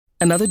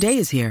Another day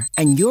is here,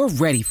 and you're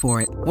ready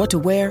for it. What to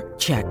wear?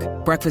 Check.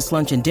 Breakfast,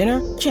 lunch, and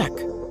dinner? Check.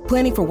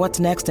 Planning for what's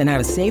next and how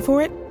to save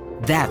for it?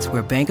 That's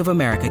where Bank of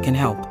America can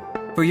help.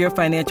 For your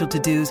financial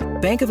to-dos,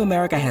 Bank of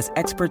America has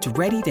experts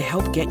ready to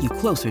help get you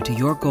closer to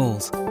your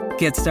goals.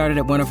 Get started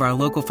at one of our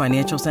local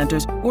financial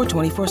centers or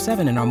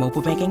 24/7 in our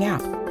mobile banking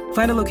app.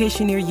 Find a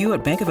location near you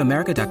at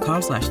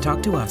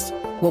bankofamerica.com/talktous.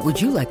 What would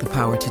you like the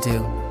power to do?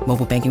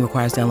 Mobile banking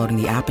requires downloading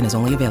the app and is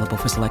only available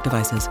for select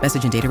devices.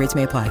 Message and data rates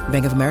may apply.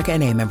 Bank of America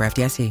N.A., member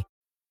FDIC.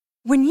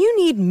 When you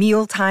need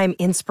mealtime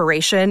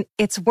inspiration,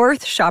 it's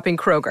worth shopping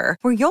Kroger,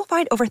 where you'll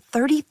find over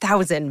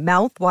 30,000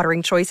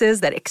 mouth-watering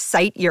choices that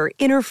excite your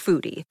inner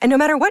foodie. And no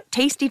matter what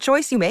tasty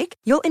choice you make,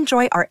 you'll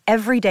enjoy our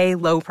everyday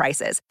low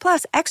prices,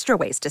 plus extra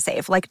ways to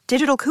save, like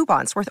digital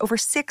coupons worth over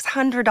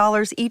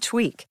 $600 each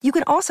week. You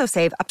can also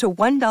save up to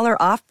 $1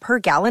 off per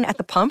gallon at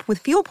the pump with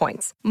fuel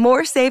points.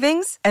 More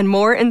savings and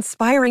more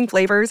inspiring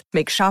flavors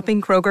make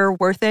shopping Kroger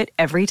worth it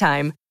every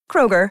time.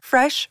 Kroger,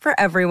 fresh for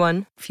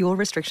everyone. Fuel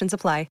restrictions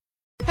apply.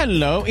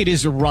 Hello, it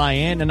is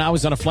Ryan, and I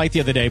was on a flight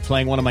the other day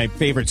playing one of my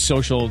favorite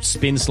social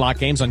spin slot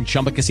games on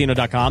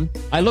ChumbaCasino.com.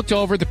 I looked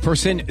over at the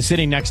person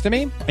sitting next to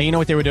me, and you know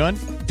what they were doing?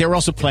 They were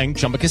also playing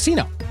Chumba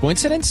Casino.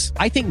 Coincidence?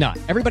 I think not.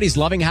 Everybody's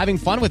loving having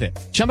fun with it.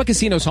 Chumba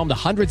Casino is home to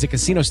hundreds of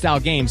casino-style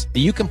games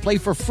that you can play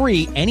for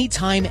free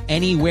anytime,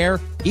 anywhere,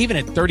 even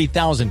at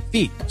 30,000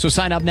 feet. So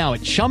sign up now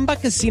at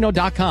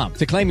ChumbaCasino.com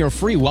to claim your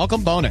free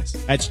welcome bonus.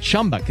 That's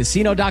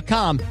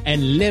ChumbaCasino.com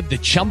and live the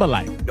Chumba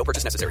life. No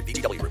purchase necessary.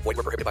 VGW. Void where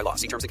prohibited by law.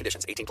 See terms and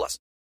conditions. 18+.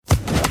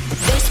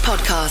 This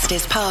podcast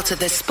is part of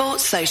the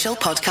Sports Social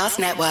Podcast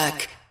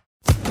Network.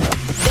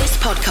 This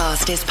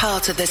podcast is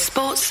part of the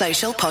Sports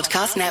Social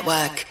Podcast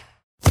Network.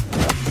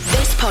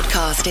 This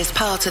podcast is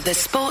part of the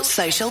Sports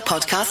Social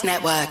Podcast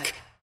Network.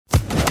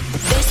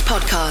 This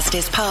podcast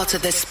is part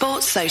of the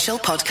Sports Social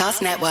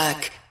Podcast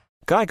Network.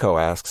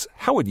 Geico asks,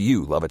 how would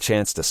you love a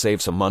chance to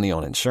save some money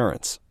on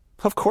insurance?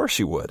 Of course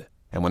you would.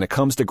 And when it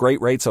comes to great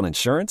rates on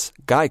insurance,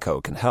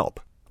 Geico can help.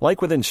 Like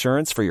with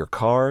insurance for your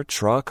car,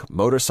 truck,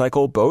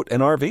 motorcycle, boat,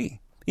 and RV.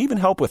 Even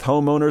help with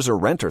homeowners or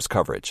renters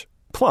coverage.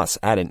 Plus,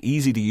 add an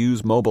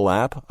easy-to-use mobile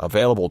app,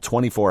 available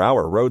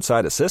 24-hour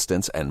roadside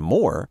assistance, and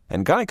more,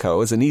 and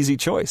Geico is an easy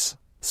choice.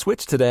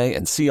 Switch today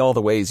and see all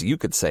the ways you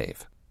could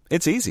save.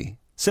 It's easy.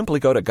 Simply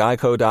go to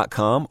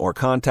geico.com or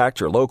contact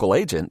your local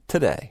agent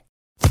today.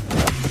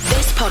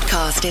 This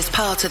podcast is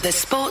part of the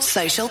Sports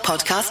Social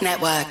Podcast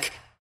Network.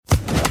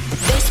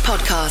 This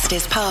podcast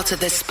is part of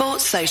the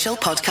Sports Social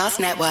Podcast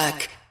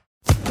Network.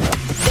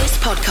 This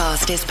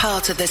podcast is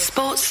part of the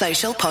Sports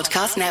Social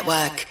Podcast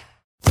Network.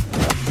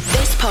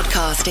 This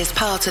podcast is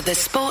part of the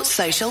Sports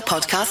Social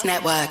Podcast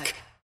Network.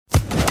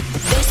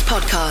 This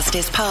podcast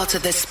is part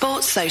of the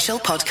Sports Social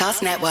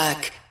Podcast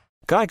Network.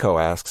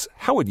 Geico asks,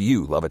 how would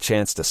you love a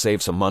chance to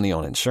save some money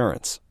on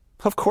insurance?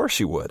 Of course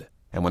you would.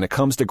 And when it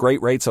comes to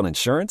great rates on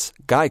insurance,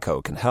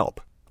 Geico can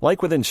help.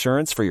 Like with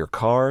insurance for your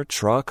car,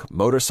 truck,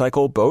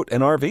 motorcycle, boat,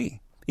 and RV.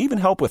 Even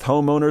help with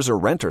homeowners or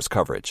renters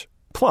coverage.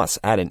 Plus,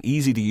 add an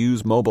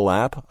easy-to-use mobile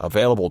app,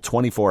 available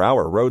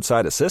 24-hour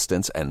roadside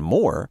assistance, and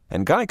more,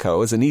 and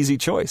Geico is an easy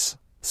choice.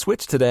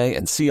 Switch today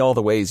and see all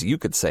the ways you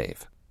could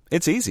save.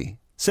 It's easy.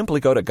 Simply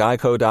go to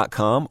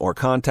geico.com or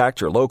contact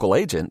your local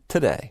agent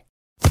today.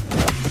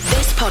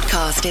 This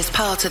podcast is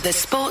part of the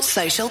Sports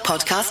Social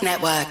Podcast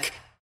Network.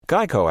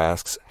 Geico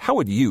asks, how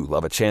would you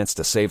love a chance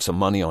to save some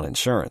money on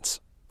insurance?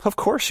 Of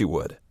course you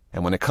would.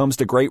 And when it comes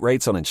to great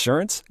rates on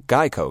insurance,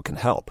 Geico can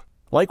help.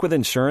 Like with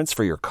insurance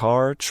for your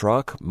car,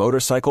 truck,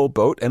 motorcycle,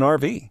 boat, and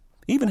RV.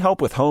 Even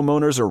help with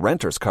homeowners or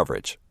renters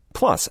coverage.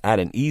 Plus, add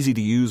an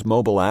easy-to-use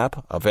mobile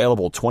app,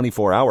 available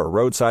 24-hour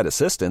roadside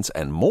assistance,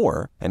 and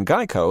more, and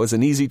Geico is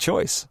an easy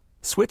choice.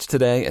 Switch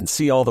today and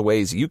see all the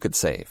ways you could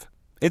save.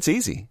 It's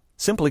easy.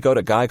 Simply go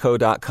to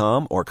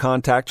geico.com or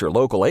contact your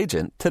local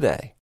agent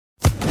today.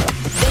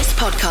 This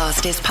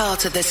podcast is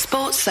part of the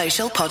Sports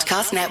Social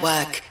Podcast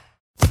Network.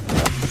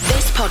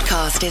 This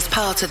podcast is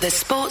part of the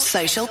Sports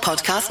Social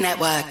Podcast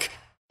Network.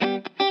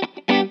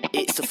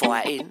 It's the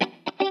fighting.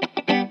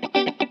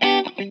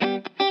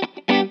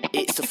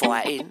 It's the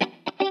fighting.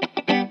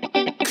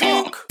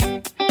 Clock.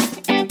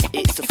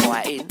 It's the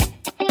fighting.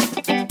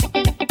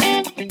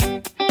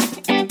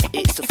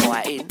 It's the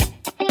fighting.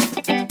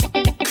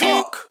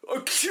 Clock.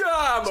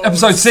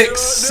 Episode 6,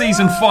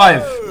 Season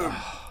 5.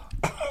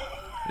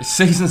 It's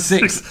Season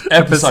 6,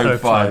 Episode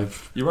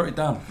 5. You wrote it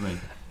down for me.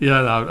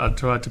 Yeah, no, I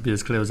tried to be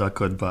as clear as I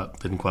could, but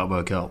didn't quite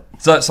work out.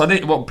 So I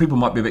think people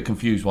might be a bit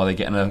confused why they're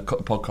getting a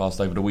podcast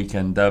over the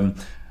weekend.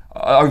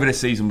 Over this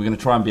season, we're going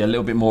to try and be a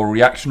little bit more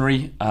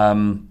reactionary.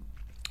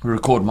 We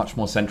record much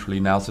more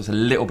centrally now, so it's a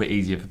little bit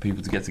easier for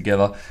people to get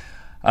together.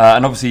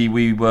 And obviously,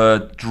 we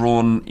were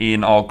drawn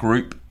in our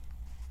group,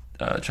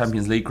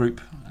 Champions League group,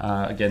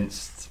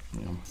 against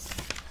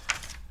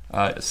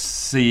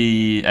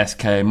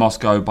CSKA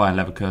Moscow, Bayern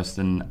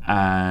Leverkusen,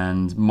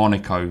 and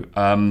Monaco.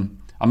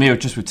 I'm here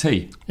just with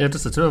T. Yeah,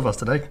 just the two of us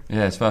today.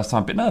 Yeah, it's first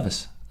time. A bit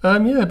nervous.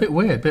 Yeah, a bit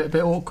weird, a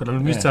bit awkward.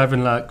 I'm used to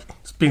having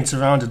being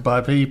surrounded by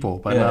people,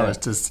 but now it's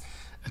just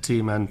a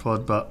two-man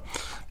pod. But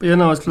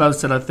But as Flav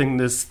said, I think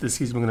this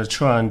season we're going to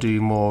try and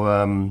do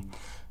more,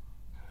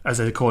 as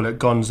they call it,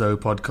 Gonzo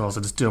podcasts.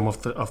 I just do them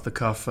off the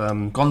cuff.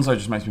 Gonzo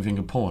just makes me think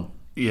of porn.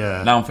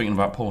 Yeah. Now I'm thinking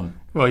about porn.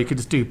 Well, you could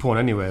just do porn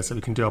anywhere, so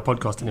we can do our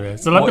podcast anywhere.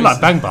 So like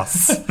Bang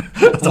Bus.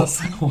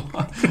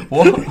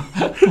 What?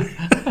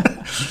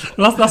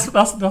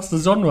 That's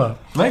the genre.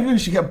 Maybe we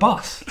should get a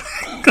bus.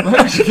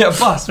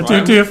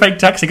 Right? Do a fake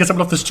taxi, get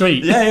someone off the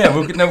street. Yeah.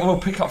 We'll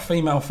pick up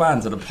female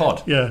fans at a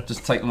pod. Yeah.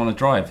 Just take them on a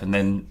drive and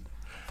then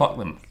fuck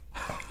them.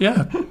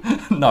 Yeah.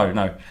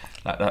 No.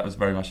 That was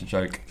very much a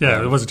joke.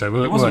 Yeah, it was a joke.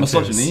 It wasn't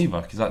misogyny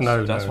either, because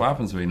that's what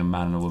happens between a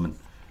man and a woman.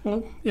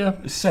 Well, yeah.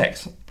 It's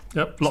sex.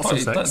 Yep, lots of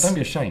sex. Don't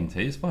be ashamed,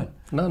 it's fine.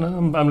 No,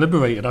 I'm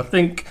liberated. I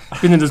think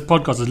being in this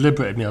podcast has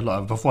liberated me a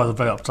lot. Before I was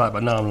very uptight,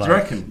 but now I'm like... Do you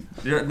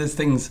reckon? There's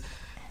things...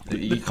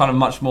 You're kind of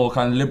much more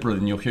kind of liberal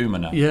in your humour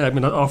now. Yeah, I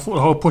mean, I thought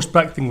the whole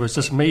pushback thing was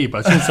just me,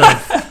 but since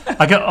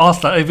I get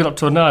asked that even up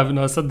to now, even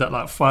though I said that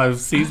like 5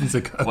 seasons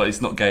ago. Well,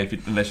 it's not gay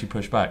unless you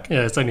push back.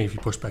 Yeah, it's only if you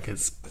push back,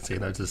 it's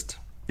just...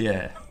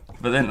 Yeah,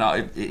 but then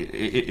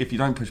if you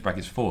don't push back,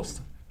 it's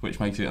forced, which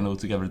makes it an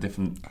altogether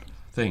different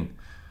thing.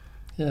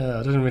 Yeah,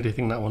 I didn't really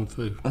think that one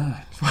through.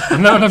 I've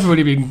never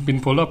really been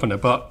pulled up on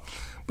it, but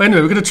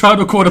anyway, we're going to try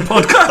and record a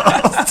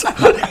podcast.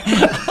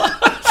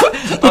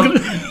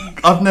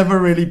 I've never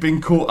really been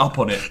caught up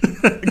on it.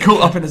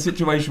 Caught up in a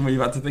situation where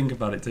you've had to think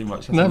about it too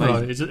much. That's never.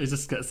 Amazing. It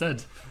just gets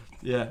said.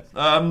 Yeah,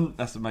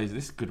 that's amazing.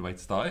 This is a good way to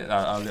start it.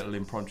 Our little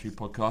impromptu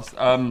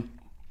podcast.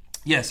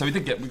 Yeah, so we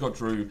got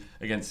Drew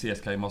against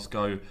CSKA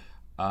Moscow,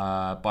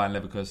 Bayern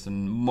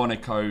Leverkusen,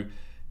 Monaco.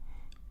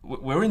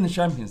 We're in the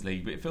Champions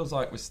League, but it feels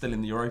like we're still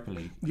in the Europa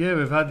League. Yeah,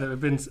 we've had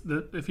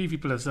that. A few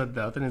people have said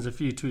that. I think there's a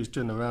few tweets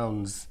during the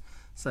rounds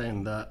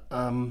saying that.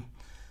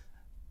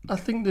 I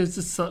think there's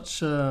just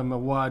such a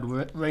wide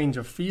range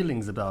of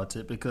feelings about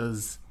it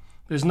because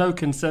there's no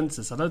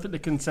consensus. I don't think the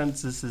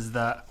consensus is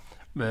that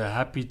we're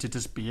happy to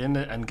just be in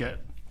it and get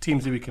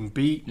teams that we can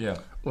beat. Yeah.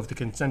 Or if the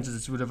consensus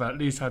is would have at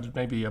least had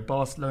maybe a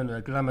Barcelona,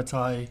 a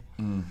Glamotai.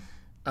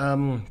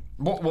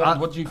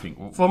 What do you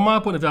think? From my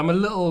point of view, I'm a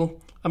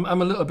little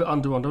bit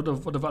underwhelmed. I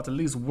would have had at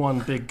least one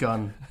big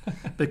gun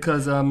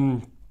because I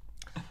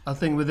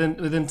think with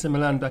Inter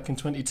Milan back in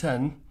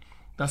 2010,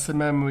 that's a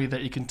memory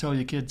that you can tell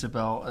your kids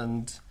about,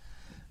 and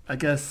I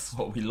guess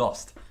what we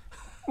lost.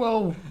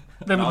 Well,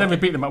 then we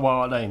beat them at White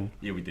Hart Lane.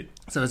 Yeah, we did.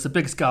 So it's a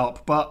big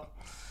scalp, but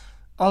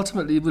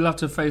ultimately we'll have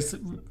to face,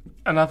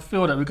 and I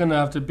feel that we're going to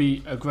have to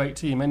beat a great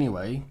team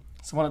anyway.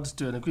 So why not just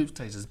do it in the group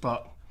stages?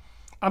 But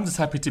I'm just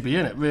happy to be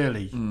in it,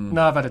 really.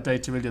 Now I've had a day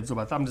to really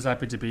absorb it. I'm just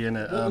happy to be in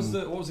it.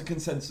 What was the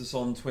consensus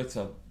on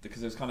Twitter? Because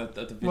there was kind of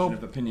a division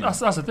of opinion. That's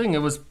the thing.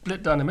 It was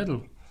split down the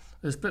middle.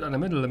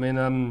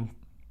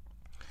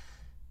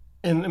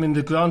 I mean,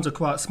 the grounds are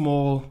quite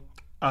small.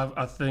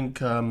 I think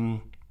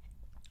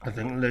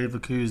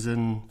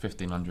Leverkusen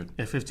 1,500.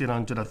 Yeah,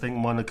 1,500. I think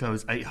Monaco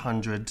is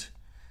 800,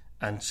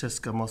 and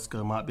CSKA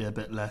Moscow might be a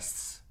bit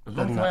less. We've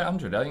gone for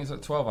 800. I think it's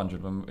like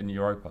 1,200 in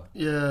Europa.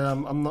 Yeah,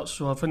 I'm not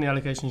sure. I think the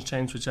allocations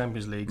changed for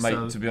Champions League.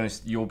 Mate, to be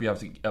honest, you'll be able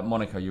to at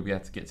Monaco. You'll be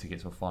able to get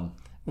tickets for fun.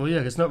 Well,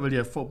 yeah, it's not really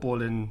a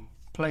footballing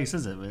place,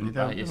 is it? Really,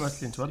 they're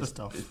mostly into other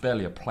stuff. It's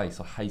barely a place.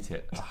 I hate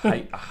it.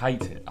 I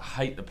hate it. I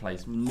hate the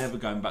place. I'm never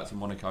going back to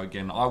Monaco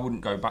again. I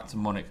wouldn't go back to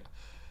Monaco.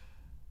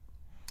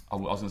 I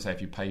was going to say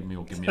if you paid me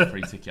or give me a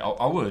free ticket,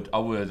 I would.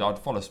 I'd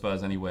follow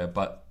Spurs anywhere,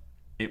 but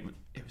it was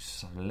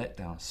so let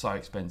down, so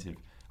expensive.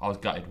 I was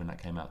gutted when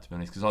that came out, to be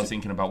honest, because I was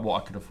thinking about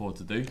what I could afford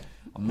to do.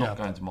 I'm not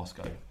going to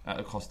Moscow at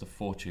a cost of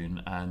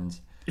fortune, and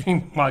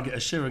you might get a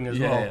shilling as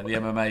well. Yeah, the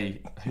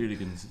MMA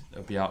hooligans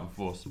will be out in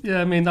force.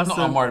 Yeah, I mean that's.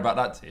 I'm worried about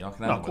that too. I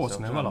can handle of course,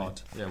 myself, no,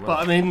 not. Yeah, well. But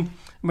I mean,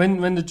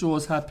 when the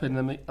draws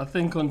happen, I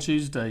think on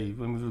Tuesday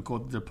when we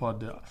recorded the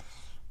pod,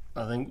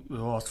 I think we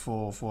were asked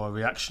for a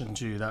reaction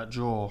to that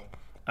draw,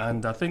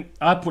 and I think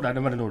I put that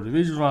in running order. The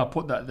reason why I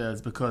put that there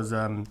is because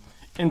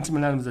Inter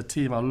Milan was a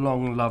team I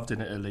long loved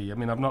in Italy. I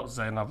mean, I'm not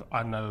saying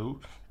I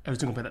know every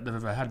single player that they've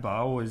ever had,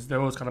 but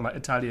they're always kind of my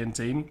Italian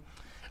team.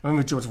 And when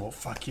we George thought,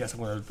 fuck yes,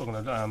 I'm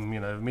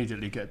gonna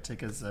immediately get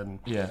tickets and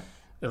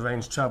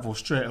arrange travel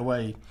straight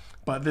away.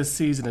 But this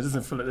season, it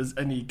doesn't feel like there's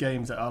any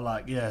games that are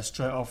like,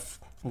 straight off.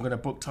 I'm going to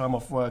book time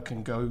off work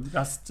and go.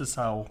 That's just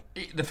how.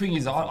 The thing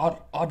is,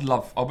 I'd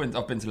love. I've been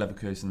to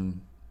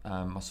Leverkusen.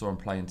 I saw him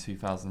play in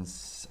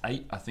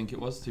 2008, I think it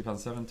was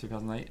 2007,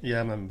 2008. Yeah, I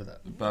remember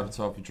that.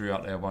 Berbatov, we drew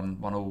out there, one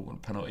all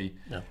penalty.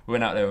 Yeah. We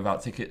went out there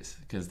without tickets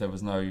because there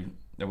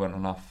weren't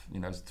enough.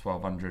 It was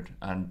 1,200,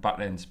 and back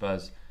then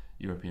Spurs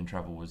European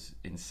travel was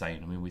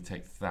insane. I mean, we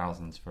take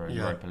thousands for a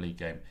Europa League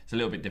game. It's a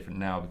little bit different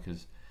now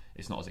because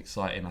it's not as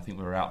exciting. I think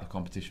we were out of the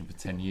competition for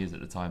 10 years at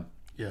the time.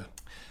 Yeah.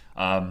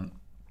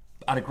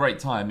 Had a great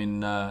time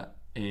in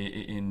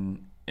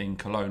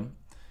Cologne,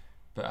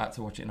 but I had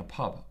to watch it in a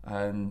pub,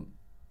 and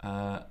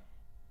I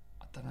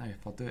don't know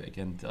if I'll do it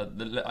again.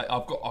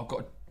 I've got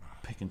to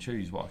pick and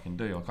choose what I can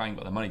do. I ain't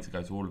got the money to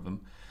go to all of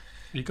them.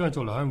 You're going to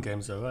all the home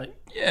games though, right?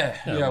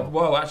 Yeah.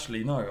 Well,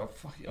 actually, no.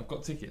 I've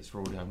got tickets for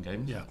all the home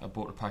games. Yeah. I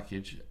bought a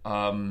package.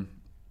 But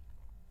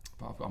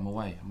I'm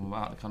away. I'm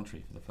out of the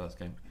country for the first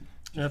game.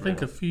 Yeah, I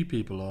think a few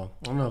people are.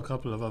 I know a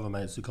couple of other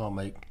mates who can't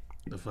make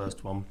the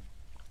first one.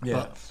 Yeah.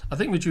 But I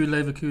think we drew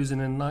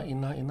Leverkusen in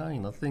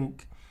 1999. I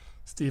think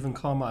Stephen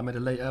Carmichael made a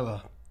late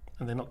error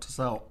and they knocked us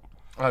out.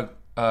 Oh,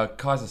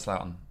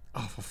 Kaiserslautern.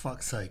 Oh, for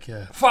fuck's sake,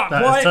 yeah. Fuck,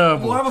 That why? is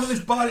terrible. Why wasn't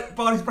this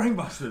Barney's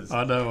Brainbusters?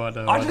 I know.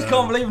 I just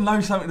can't believe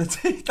no something the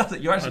team does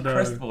it. You're actually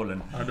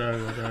crestfallen. I know.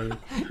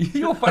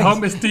 Your The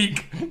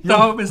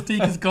whole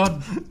mystique is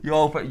gone.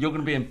 You're going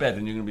to be in bed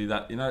and you're going to be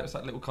that. You know, it's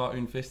that little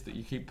cartoon fist that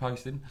you keep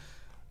posting.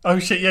 Oh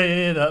shit!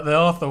 Yeah. The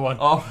Arthur one.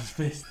 Arthur's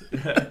fist.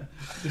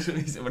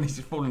 When he's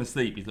falling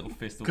asleep, his little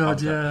fist will God,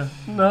 comes out.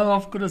 yeah. No,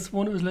 I've got a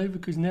sworn it was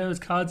Leverkusen. Yeah, it was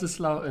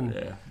Kaiserslautern.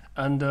 Yeah.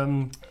 And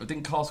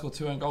didn't Carl score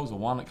 2 own goals or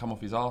one that come off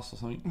his arse or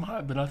something? might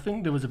have been. I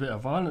think there was a bit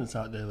of violence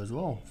out there as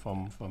well,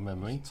 from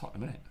memory. Tight,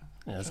 isn't it?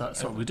 Yeah,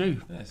 that's what we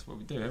do. Yeah, that's what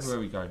we do everywhere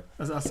we go.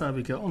 That's how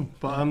we get on.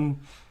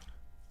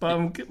 We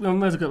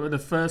might as well go with the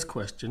first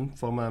question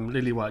from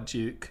Lily White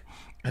Duke,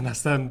 and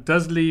that's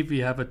does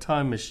Levy have a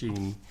time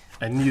machine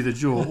and knew the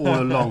draw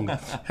all along?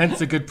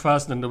 Hence a good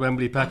price on the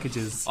Wembley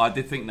packages. I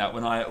did think that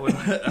when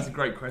that's a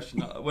great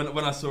question.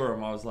 When I saw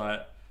him, I was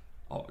like,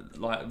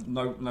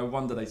 no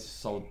wonder they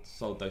sold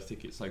those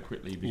tickets so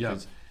quickly,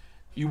 because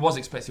you was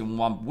expecting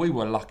one. We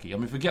were lucky. I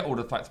mean, forget all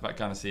the facts about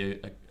going to see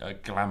a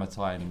glamour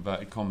tie in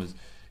inverted commas.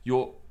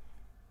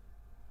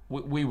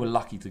 We were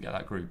lucky to get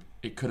that group.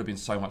 It could have been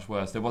so much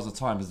worse. There was a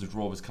time as the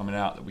draw was coming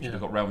out that we could have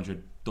got Real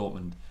Madrid,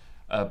 Dortmund,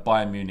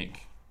 Bayern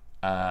Munich,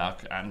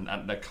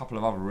 and a couple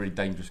of other really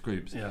dangerous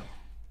groups. Yeah.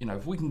 You know,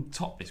 if we can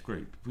top this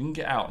group, if we can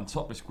get out and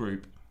top this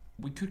group,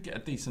 we could get a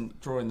decent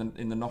draw in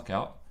the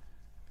knockout.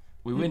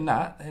 We win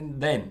that, and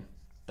then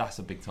that's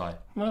a big tie.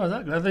 No,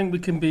 exactly. I think we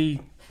can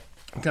be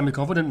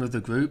confident with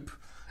the group.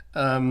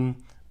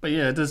 But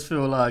yeah, it does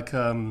feel like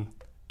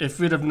if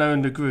we'd have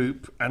known the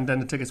group and then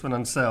the tickets went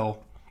on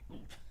sale,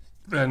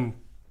 then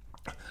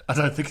I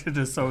don't think it'd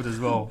have sold as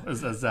well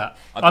as that.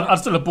 I'd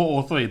still have bought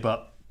all three,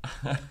 but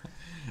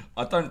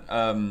I don't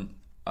know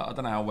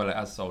how well it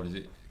has sold. Is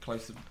it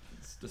close to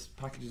this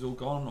package is all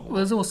gone? Or? Well,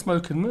 there's all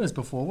smoke and mirrors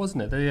before,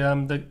 wasn't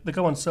it? They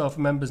go on sale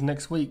for members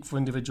next week for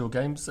individual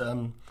games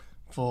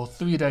for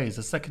 3 days,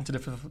 the 2nd to the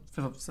 5th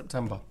of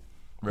September.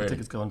 Really? The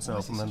tickets go on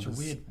sale for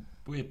members.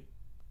 Weird.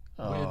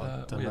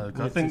 I don't know.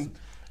 I think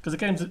because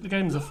the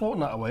game's a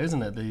fortnight away,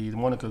 isn't it? The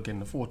Monaco game,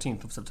 the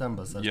 14th of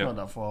September, so it's not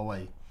that far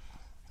away.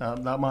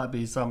 That might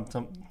be some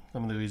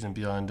of the reason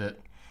behind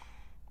it.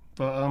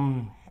 But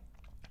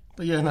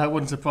yeah, no, it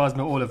wouldn't surprise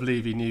me at all if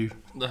Levy knew.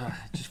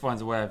 Just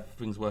finds a way of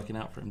things working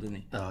out for him, doesn't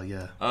he? Oh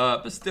yeah.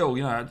 But still,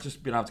 you know,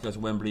 just being able to go to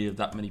Wembley with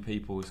that many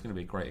people, it's going to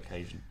be a great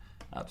occasion.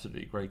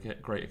 Absolutely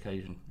great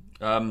occasion.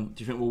 Do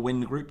you think we'll win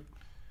the group?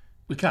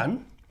 We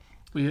can.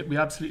 We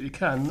absolutely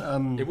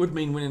can. It would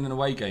mean winning an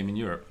away game in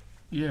Europe.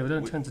 Yeah, we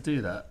don't tend to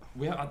do that.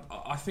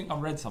 I think I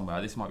read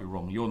somewhere, this might be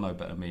wrong, you'll know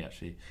better than me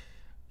actually.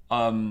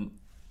 When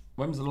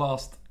was the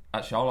last...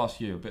 Actually, I'll ask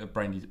you a bit of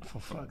Barney's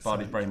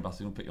brain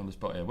busting. I'll put you on the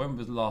spot here. When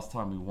was the last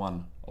time we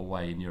won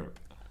away in Europe?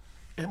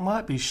 It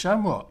might be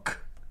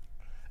Shamrock.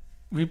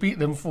 We beat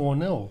them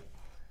 4-0.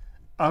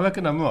 I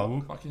reckon I'm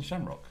wrong. Fucking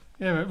Shamrock.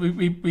 Yeah,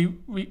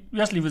 we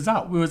actually was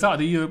out. We was out of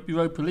the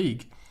Europa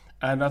League,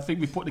 and I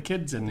think we put the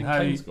kids in.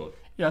 Kane scored?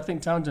 Yeah, I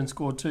think Townsend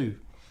scored too.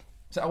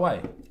 Is that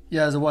away?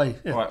 Yeah, it was away.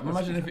 Yeah. Right,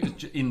 imagine if it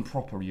was in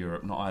proper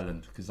Europe, not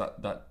Ireland, because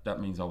that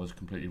means I was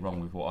completely wrong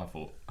with what I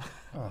thought.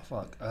 Oh,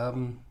 fuck.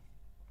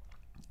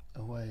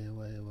 Away.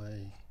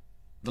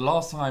 The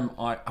last time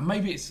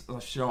maybe it's...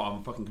 You know what,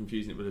 I'm fucking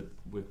confusing it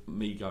with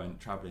me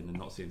travelling and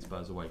not seeing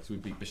Spurs away, because we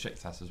beat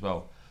Besiktas as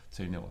well,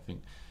 2-0 I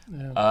think.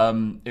 Yeah.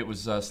 It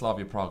was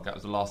Slavia Prague. That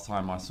was the last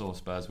time I saw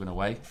Spurs win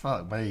away.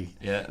 Fuck me.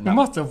 Yeah, we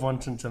must have won,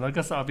 Tintin. I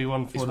guess that'll be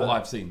one for what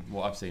I've seen.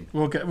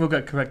 We'll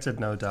get corrected,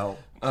 no doubt.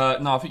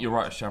 No, I think you're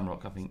right at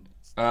Shamrock. I think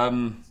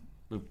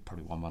we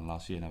probably won one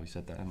last year. Now we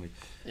said that, haven't we?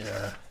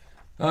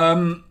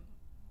 Yeah.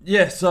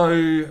 Yeah.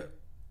 So,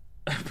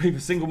 people,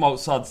 Single Malt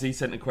Suds, he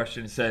sent a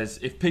question. It says,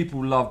 if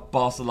people love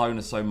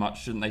Barcelona so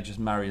much, shouldn't they just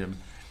marry them?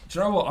 Do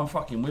you know what? I'm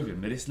fucking with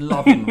him. This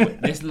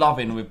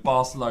loving with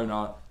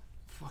Barcelona,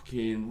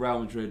 fucking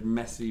Real Madrid,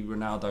 Messi,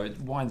 Ronaldo, it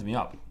winds me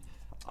up.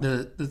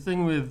 The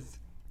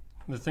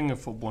thing of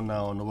football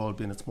now and the world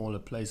being a smaller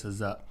place is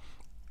that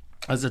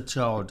as a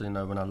child, you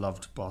know, when I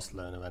loved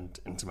Barcelona and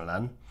Inter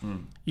Milan,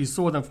 you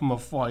saw them from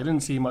afar. You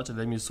didn't see much of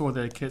them. You saw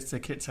their kits. Their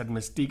kits had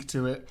mystique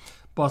to it.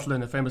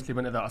 Barcelona famously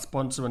went without a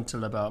sponsor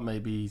until about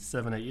maybe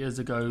 7-8 years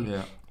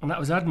ago, and that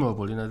was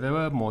admirable. You know, they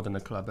were more than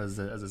a club as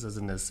it says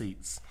in their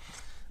seats.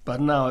 But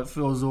now it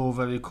feels all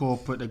very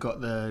corporate. They got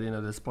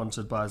they're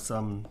sponsored by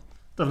some. I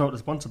don't know what they're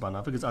sponsored by now.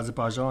 I think it's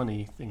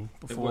Azerbaijani thing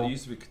before. It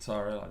used to be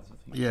Qatar Airlines, I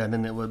think. Yeah, and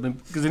then it was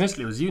because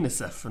initially it was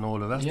UNICEF and all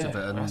the rest of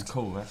it. And that's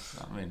cool. That's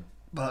what I mean.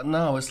 But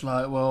now it's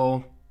like,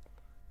 well,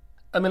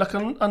 I mean, I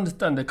can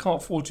understand they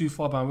can't fall too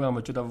far behind Real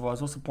Madrid.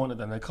 Otherwise, what's the point of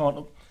them? They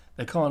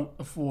can't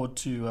afford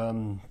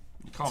to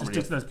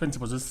stick to those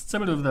principles. It's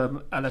similar with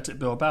the Athletic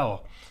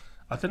Bilbao.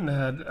 I think they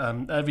had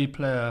every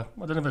player. I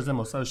don't know if it was them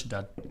or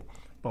Sociedad,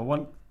 but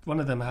one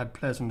of them had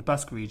players from the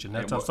Basque region. They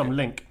had to have some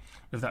link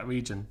with that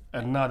region,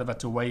 and now they've had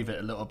to waive it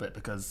a little bit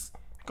because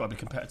it's got to be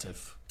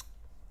competitive.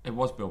 It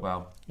was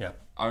Bilbao. Yeah.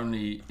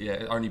 Only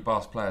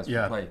Basque players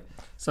would play.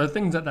 So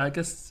things like that, I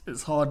guess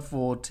it's hard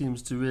for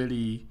teams to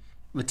really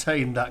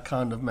retain that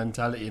kind of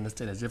mentality in the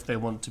stage if they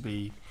want to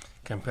be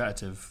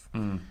competitive,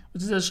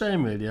 which is a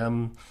shame, really.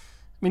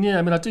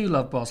 I do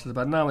love Barcelona,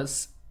 but now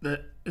it's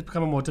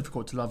becoming more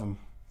difficult to love them.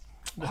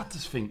 I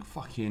just think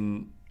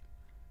fucking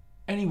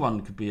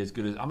anyone could be as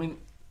good as. I mean,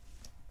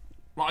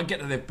 I get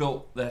that they've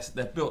built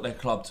their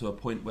club to a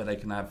point where they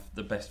can have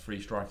the best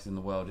three strikers in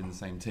the world in the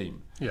same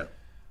team. Yeah.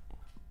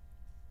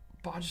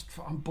 But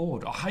I'm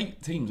bored. I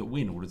hate teams that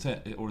win all the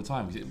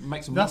time because it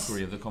makes a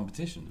mockery of the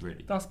competition.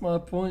 Really, that's my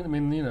point.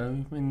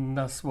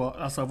 That's what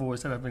I've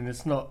always said.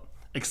 It's not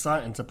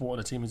exciting to support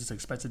a team who's just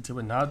expected to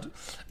win.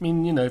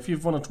 If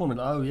you've won a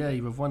tournament,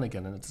 you've won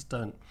again, and I just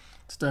don't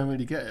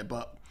really get it.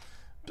 But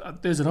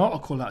there's an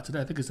article out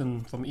today. I think it's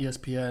from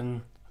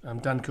ESPN.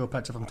 Dan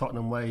Kilpatrick from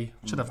Tottenham Way.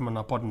 Should have him on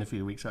our pod in a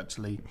few weeks,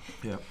 actually.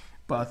 Yeah.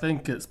 But I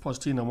think it's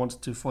Pochettino wants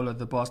to follow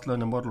the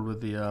Barcelona model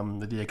with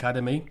the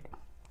academy.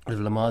 With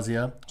La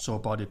Masia, sure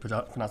Bardi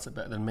pronounce it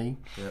better than me.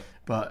 Yeah.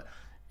 But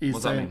he's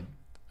saying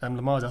La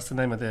Masia, that's the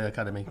name of the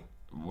academy.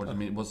 What do you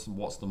mean? What's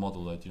the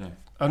model though? Do you know?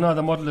 Oh no,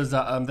 the model is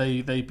that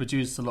they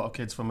produce a lot of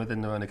kids from within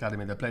their own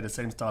academy. They play the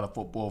same style of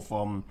football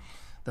from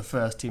the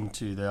first team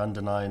to the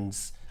under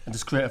nines, and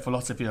just create a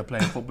philosophy of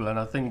playing football. And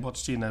I think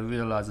Pochettino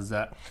realises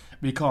that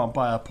we can't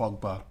buy a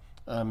Pogba,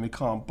 we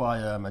can't buy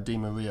a Di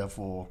Maria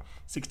for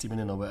 60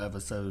 million or whatever.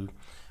 So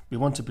we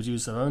want to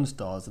produce our own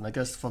stars, and I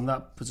guess from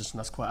that position,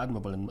 that's quite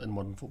admirable in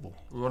modern football.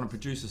 We want to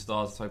produce the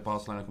stars so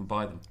Barcelona can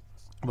buy them.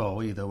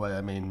 Well, either way,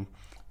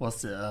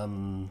 what's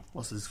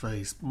his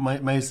face?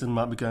 Mason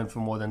might be going for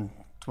more than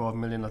 12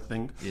 million, I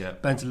think. Yeah.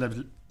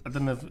 Bentaleb, I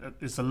don't know if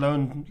it's a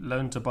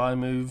loan to buy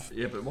move.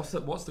 Yeah, but what's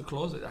the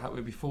clause? It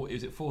would be 40.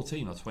 Is it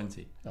 14 or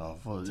 20?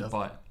 To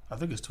buy it. I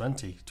think it's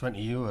 20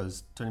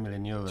 euros, 20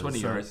 million euros. 20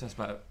 euros, that's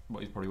about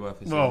what he's probably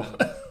worth. Well,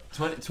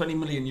 20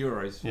 million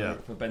euros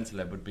for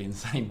Bentaleb would be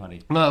insane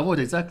money. No, it would,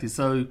 exactly.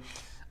 So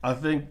I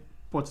think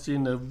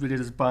Pochettino really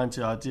does buy into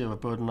the idea of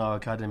building our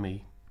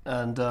academy.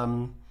 And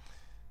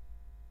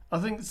I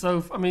think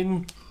so.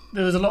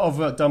 There was a lot of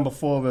work done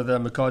before with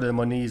Ricardo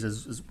Moniz,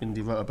 as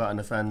Windy wrote about in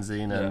the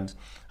fanzine, and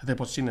I think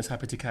Pochettino's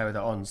happy to carry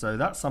that on. So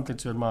that's something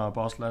to admire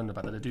Barcelona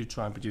about, that they do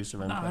try and produce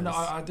their own players. No,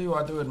 I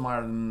do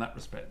admire them in that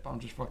respect, but I'm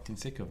just fucking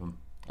sick of them.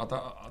 Do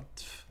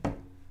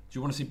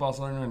you want to see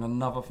Barcelona in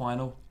another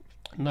final?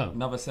 No.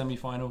 Another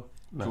semi-final?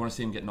 No. Do you want to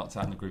see them get knocked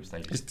out in the group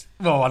stages?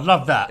 I'd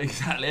love that.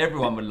 Exactly,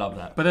 everyone would love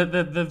that. But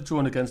they've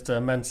drawn against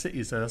Man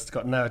City, so that's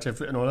got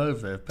narrative written all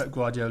over it. Pep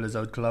Guardiola's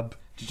old club.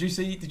 Did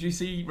you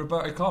see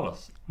Roberto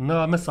Carlos? No,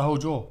 I missed the whole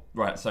draw.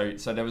 Right, so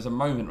there was a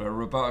moment where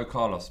Roberto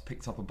Carlos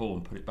picked up a ball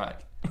and put it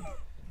back.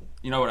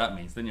 You know what that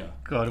means, don't you?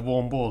 God,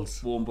 warm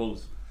balls. Warm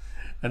balls.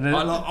 And then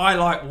I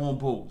like warm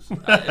balls. In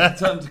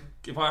terms of,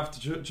 if I have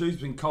to choose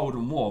between cold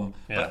and warm,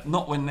 but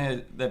not when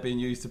they're being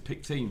used to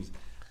pick teams.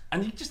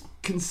 And you just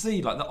can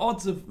see, like, the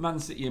odds of Man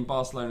City and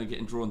Barcelona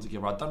getting drawn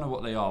together, I don't know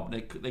what they are,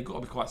 but they've got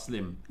to be quite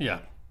slim. Yeah.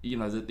 You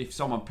know, that if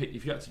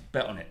you had to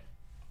bet on it,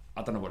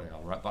 I don't know what they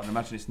are, right? But I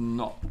imagine it's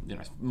not,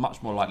 it's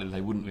much more likely that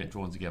they wouldn't get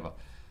drawn together.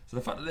 So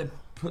the fact that they've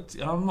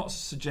and I'm not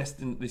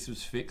suggesting this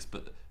was fixed,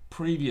 but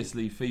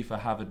previously FIFA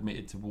have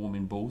admitted to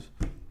warming balls.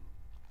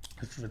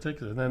 It's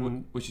ridiculous.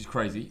 Which is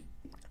crazy.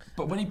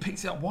 But when he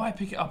picks it up, why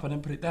pick it up and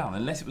then put it down?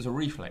 Unless it was a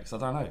reflex, I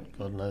don't know.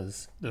 God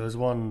knows. There was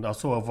one, I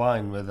saw a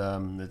Vine with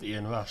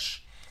Ian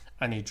Rush,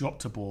 and he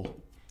dropped a ball.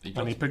 He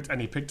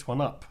picked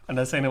one up, and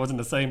they're saying it wasn't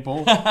the same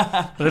ball.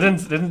 But they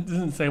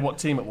didn't say what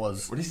team it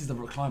was. Well, this is the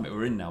climate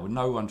we're in now.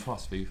 No one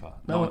trusts FIFA.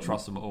 No one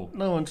trusts them at all.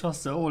 No one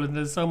trusts it at all, and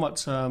there's so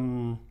much.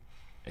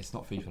 It's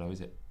not FIFA though,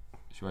 is it?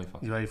 It's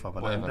UEFA,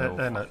 but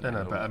they're no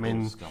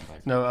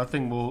better. I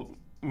think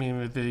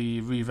with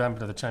the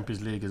revamping of the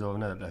Champions League as well,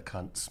 no, they're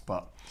cunts.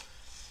 But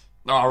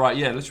all right,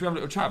 yeah, let's have a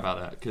little chat about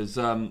that, because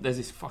there's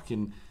this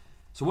fucking.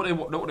 So what they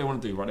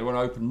want to do, right? They want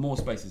to open more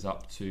spaces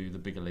up to the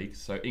bigger leagues.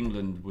 So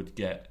England would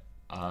get.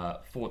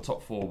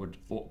 Top four would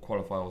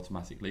qualify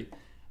automatically,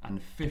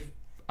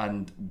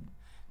 and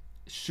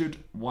should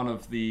one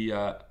of the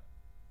I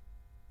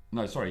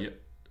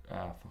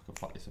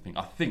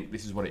think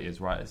this is what it is,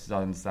 right? This is,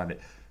 I understand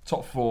it.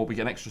 Top four, we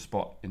get an extra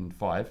spot in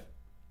 5,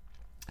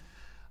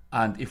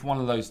 and if one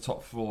of those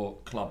top 4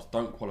 clubs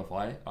don't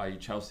qualify, i.e.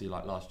 Chelsea,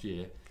 like last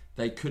year,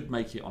 they could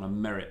make it on a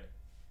merit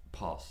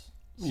pass,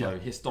 so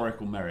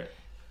historical merit.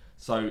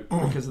 So,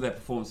 because of their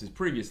performances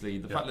previously,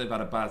 the fact that they've had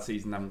a bad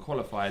season and haven't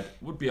qualified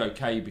would be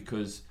okay,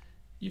 because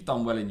you've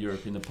done well in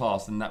Europe in the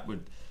past, and that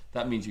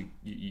means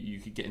you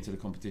could get into the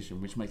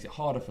competition, which makes it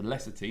harder for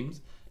lesser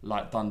teams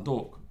like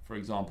Dundalk, for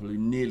example, who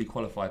nearly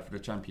qualified for the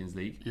Champions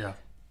League. Yeah.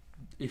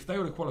 If they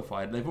would have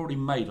qualified, they've already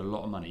made a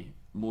lot of money,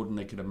 more than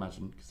they could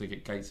imagine, because they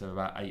get gates of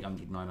about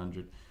 800,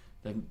 900.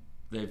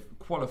 They've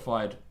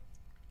qualified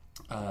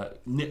for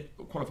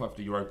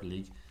the Europa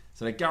League.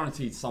 So they're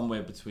guaranteed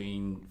somewhere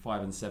between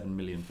 5 and 7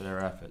 million for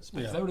their efforts.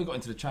 But if they would have got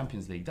into the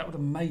Champions League, that would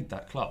have made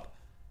that club.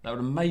 That would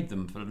have made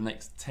them for the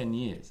next 10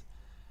 years.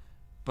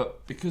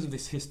 But because of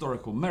this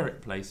historical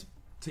merit place,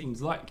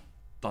 teams like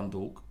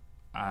Dundalk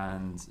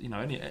and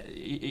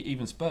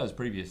even Spurs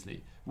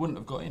previously wouldn't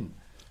have got in.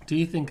 Do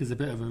you think it's a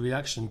bit of a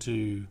reaction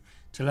to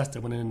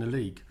Leicester winning in the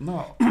league?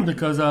 No,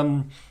 because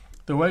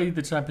the way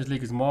the Champions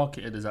League is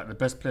marketed is that the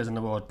best players in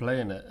the world play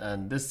in it,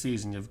 and this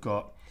season you've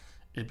got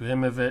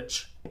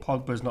Ibrahimovic,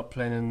 Pogba's not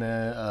playing in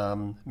there,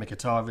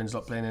 Mkhitaryan's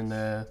not playing in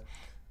there,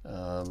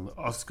 Eden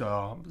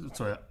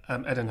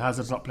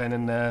Hazard's not playing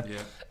in there,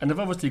 and they've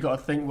obviously got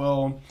to think,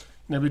 well,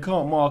 we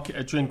can't market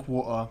a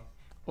Drinkwater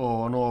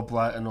or an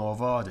Albrighton or a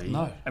Vardy,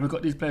 and we've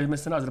got these players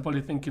missing out. They're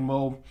probably thinking,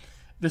 well,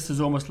 this is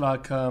almost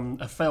like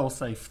a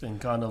fail-safe thing,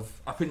 kind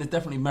of. I think there's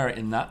definitely merit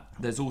in that.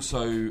 There's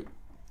also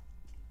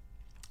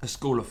a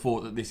school of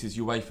thought that this is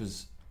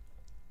UEFA's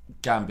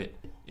gambit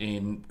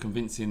in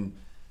convincing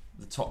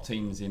the top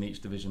teams in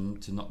each division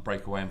to not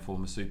break away and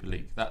form a Super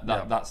League.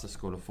 That's the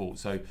school of thought.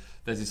 So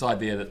there's this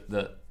idea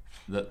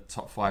that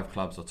top 5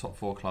 clubs or top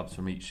 4 clubs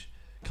from each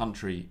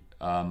country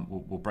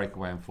will break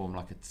away and form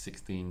like a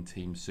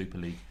 16-team Super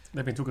League.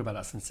 They've been talking about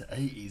that since the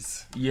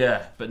 80s.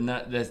 Yeah, but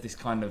now there's this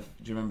kind of...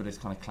 Do you remember this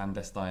kind of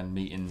clandestine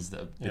meetings that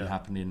have been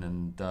happening?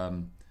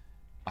 And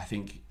I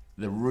think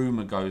the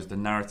rumour goes, the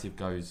narrative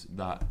goes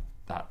that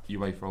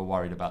UEFA are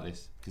worried about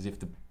this, because if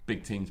the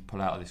big teams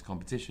pull out of this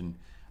competition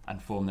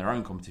and form their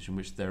own competition,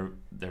 which they're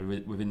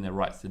within their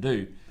rights to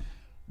do,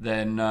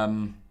 then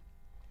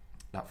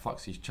that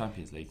fucks his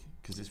Champions League,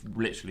 because it's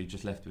literally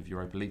just left with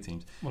Europa League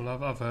teams. Well,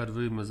 I've heard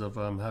rumours of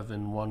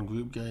having one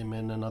group game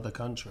in another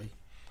country.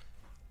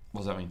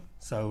 What does that mean?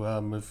 So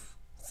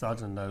I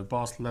don't know,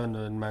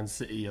 Barcelona and Man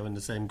City are in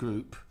the same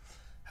group,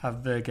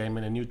 have their game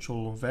in a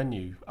neutral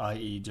venue,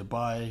 i.e.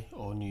 Dubai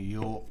or New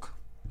York.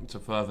 To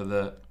further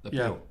the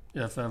appeal.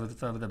 Yeah, further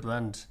the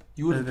brand.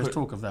 There's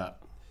talk of that.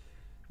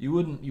 You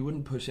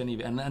wouldn't push any of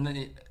it, and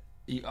then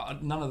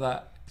none of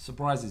that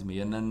surprises me.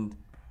 And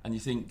you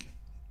think,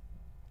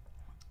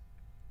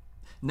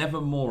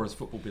 never more has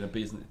football been a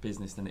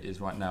business than it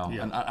is right now.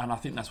 Yeah. And I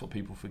think that's what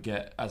people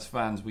forget. As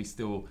fans, we're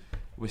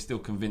still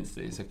convinced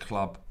that it's a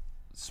club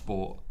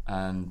sport,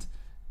 and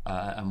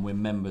we're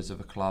members of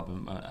a club,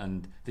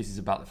 and this is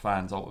about the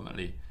fans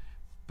ultimately.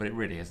 But it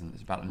really isn't.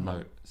 It's about the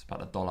note. It's about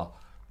the dollar.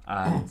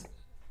 And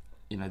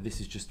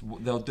this is just,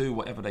 they'll do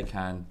whatever they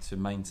can to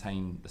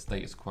maintain the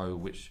status quo,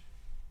 which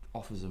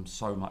offers them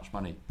so much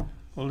money.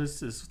 Well,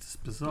 this is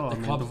bizarre.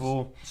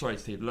 Sorry,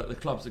 Steve. Look, the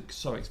clubs are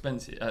so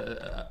expensive.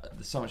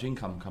 There's so much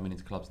income coming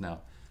into clubs now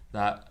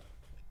that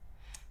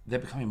they're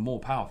becoming more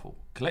powerful.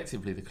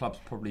 Collectively, the clubs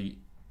probably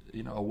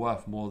are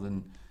worth more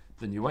than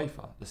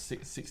UEFA. The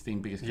 16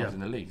 biggest clubs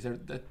in the league.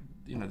 They're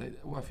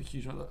worth a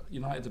huge amount.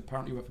 United's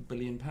apparently worth £1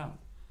 billion.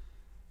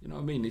 You know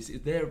what I mean?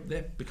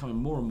 They're becoming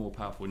more and more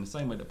powerful in the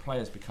same way that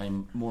players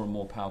became more and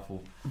more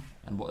powerful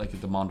and what they could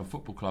demand of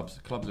football clubs.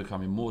 Clubs are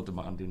becoming more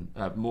demanding,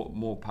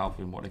 more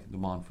powerful in what they can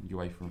demand from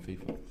UEFA and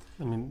FIFA.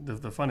 I mean,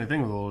 the funny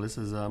thing with all this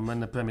is when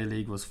the Premier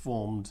League was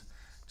formed,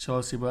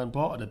 Chelsea weren't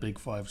part of the Big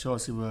Five.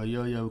 Chelsea were a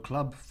yo-yo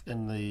club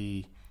in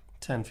the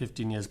 10,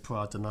 15 years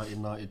prior to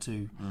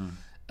 1992.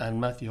 And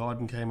Matthew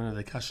Harden came in with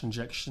a cash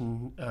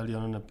injection early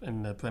on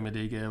in the Premier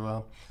League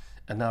era.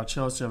 And now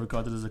Chelsea are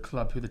regarded as a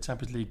club who the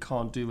Champions League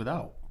can't do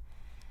without.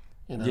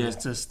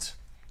 It's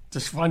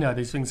just funny how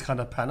these things kind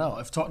of pan out.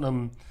 If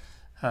Tottenham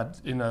had,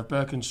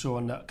 Birkinshaw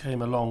and that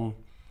came along,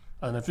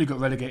 and if we got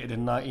relegated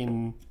in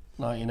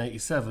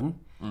 1987,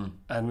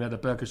 and we had a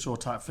Birkinshaw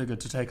type figure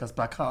to take us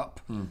back up,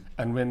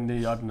 and win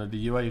the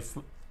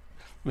UEFA,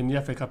 win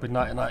the FA Cup in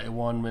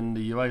 1991, win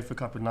the UEFA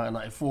Cup in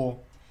 1994,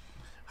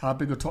 how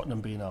big would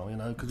Tottenham be now?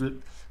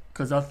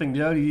 Because I think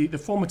the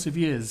formative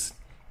years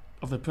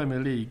of the Premier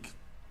League,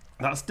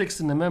 that sticks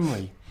in the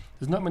memory.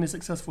 There's not many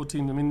successful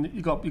teams. I mean,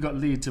 you got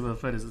Leeds who were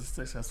fairly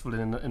successful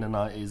in the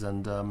 90s,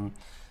 and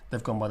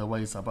they've gone by the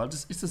wayside. But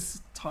it's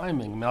just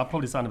timing. I mean, I'll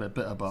probably sound a bit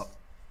bitter, but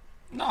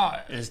no,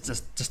 it's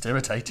just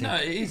irritating. No,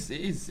 it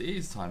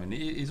is timing.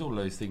 It is all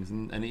those things,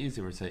 and it is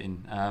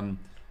irritating,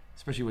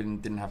 especially when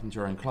it didn't happen to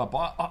your own club.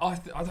 But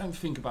I don't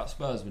think about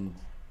Spurs when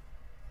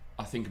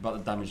I think about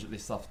the damage that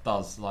this stuff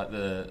does, like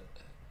the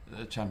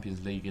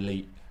Champions League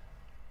elite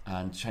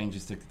and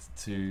changes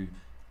to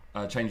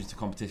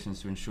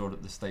competitions to ensure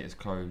that the status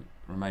quo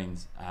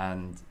remains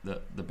and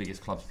that the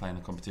biggest clubs play in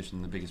the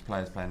competition, the biggest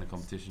players play in the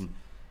competition.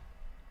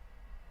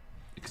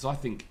 Because I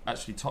think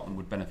actually Tottenham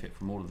would benefit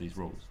from all of these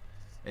rules.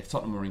 If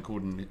Tottenham were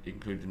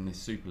included in this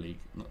Super League,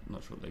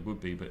 not sure they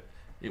would be, but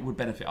it would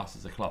benefit us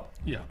as a club.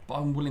 Yeah. But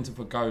I'm willing to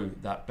forgo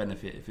that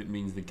benefit if it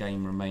means the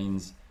game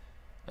remains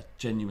a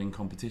genuine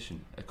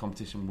competition, a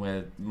competition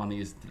where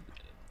money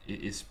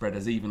is spread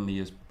as evenly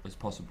as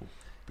possible.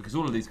 Because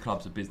all of these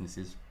clubs are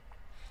businesses.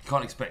 You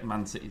can't expect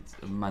Man City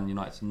and Man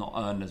United to not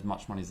earn as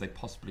much money as they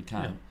possibly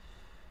can. Yeah.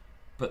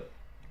 But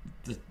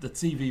the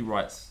TV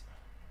rights,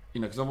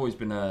 because I've always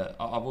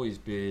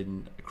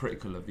been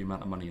critical of the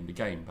amount of money in the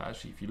game. But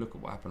actually, if you look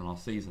at what happened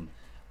last season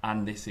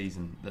and this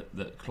season,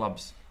 that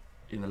clubs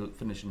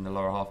finishing in the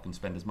lower half can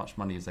spend as much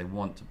money as they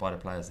want to buy the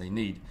players they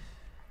need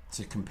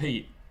to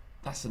compete.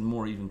 That's a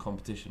more even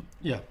competition.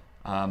 Yeah.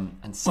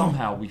 And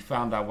somehow we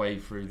found our way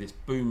through this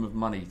boom of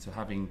money to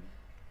having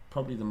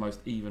probably the most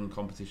even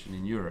competition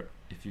in Europe,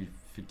 if you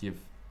forgive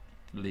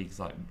leagues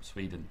like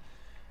Sweden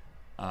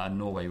and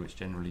Norway, which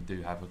generally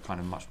do have a kind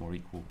of much more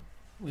equal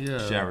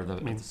share of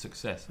the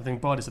success. I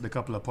think Bardi said a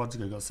couple of pods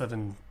ago, got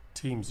 7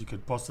 teams who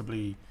could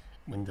possibly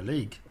win the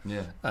league.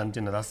 Yeah, and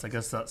I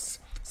guess that's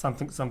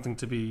something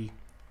to be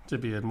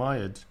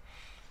admired.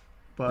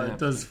 But it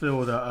does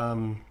feel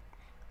that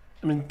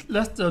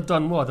Leicester have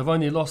done well. They've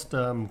only lost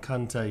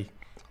Kante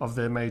of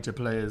their major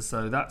players,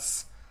 so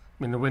that's.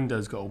 The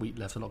window's got a week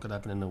left. A lot could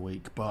happen in a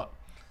week, but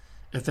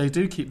if they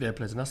do keep their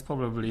players, and that's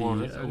probably the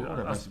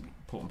most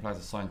important players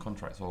to sign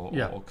contracts, or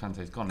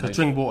Kante's gone. Because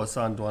Drinkwater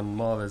signed one,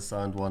 Mahrez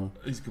signed one.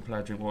 He's a good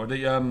player,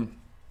 Drinkwater.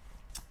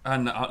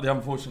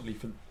 Unfortunately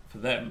for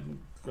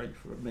them, great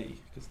for me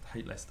because I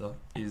hate Leicester.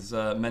 Is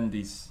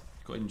Mendy's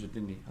got injured,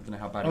 didn't he? I don't know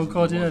how bad. Oh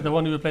God, yeah, the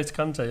one who replaced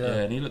Kante.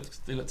 Yeah, and he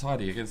looked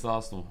tidy against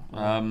Arsenal.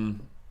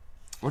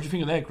 What do you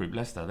think of their group,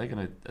 Leicester? Are they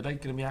gonna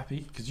be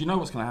happy? Because you know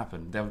what's going to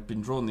happen. They've been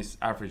drawn this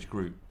average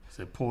group.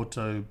 So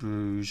Porto,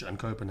 Bruges, and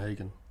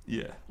Copenhagen.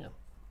 Yeah.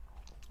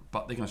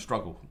 But they're going to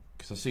struggle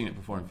because I've seen it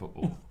before in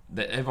football.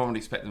 Everyone would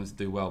expect them to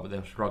do well, but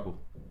they'll struggle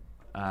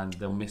and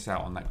they'll miss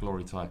out on that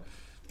glory tie.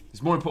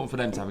 It's more important for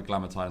them to have a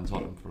glamour tie than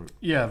Tottenham for it.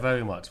 Yeah,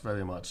 very much,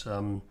 very much.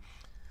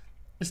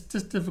 It's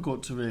just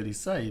difficult to really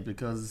say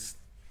because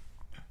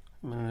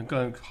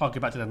going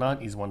harking back to the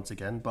 90s once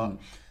again, but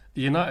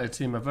the United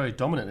team are very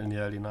dominant in the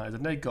early 90s,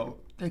 and they got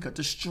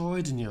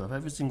destroyed in Europe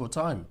every single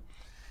time.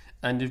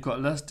 And you've got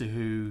Leicester,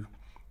 who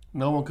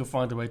no one can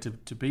find a way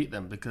to beat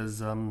them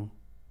because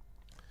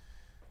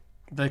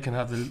they can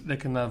have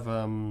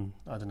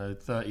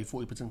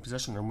 30-40%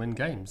 possession and win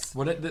games.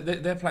 Well,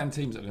 they're playing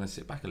teams that are going to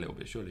sit back a little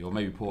bit, surely, or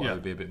maybe Porto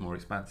would be a bit more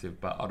expansive.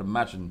 But I'd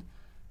imagine,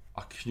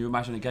 can you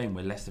imagine a game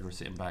where Leicester are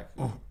sitting back,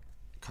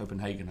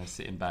 Copenhagen are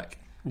sitting back?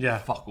 Yeah,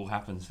 fuck all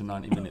happens for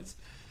 90 minutes.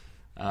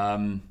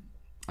 And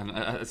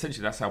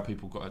essentially, that's how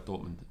people got at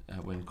Dortmund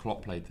when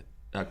Klopp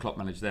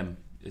managed them.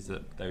 Is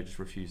that they just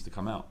refused to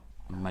come out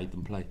and made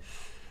them play.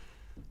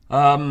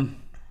 Do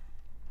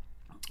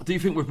you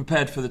think we're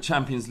prepared for the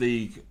Champions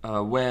League?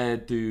 Where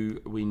do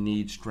we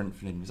need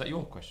strengthening? Is that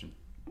your question?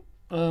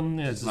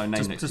 Just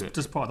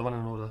part of the one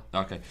in order.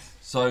 Okay,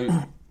 so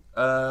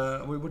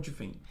what do you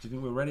think? Do you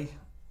think we're ready?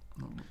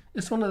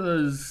 It's one of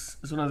those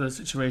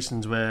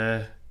situations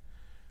where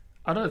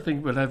I don't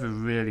think we'll ever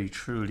really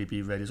truly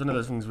be ready. It's one of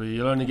those things where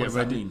you'll only get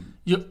ready.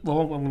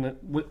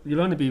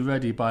 You'll only be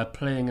ready by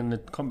playing in the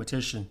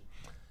competition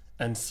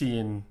and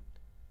seeing.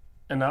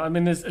 And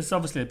it's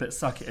obviously a bit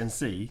suck it and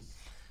see,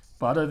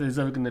 but I don't think there's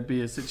ever going to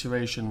be a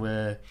situation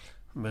where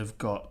we've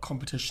got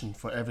competition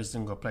for every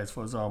single place.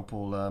 For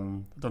example, I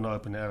don't know,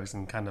 open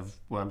Ericsson kind of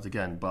worms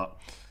again, but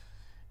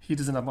he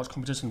doesn't have much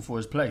competition for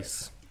his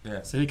place.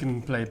 Yeah. So he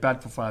can play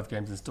bad for 5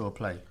 games and still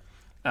play.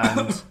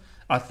 And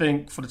I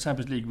think for the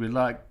Champions League, we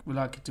like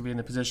it to be in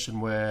a position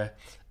where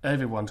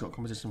everyone's got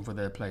competition for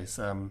their place.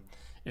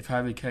 If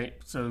Harry Kane,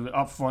 so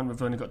up front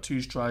we've only got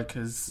 2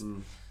 strikers.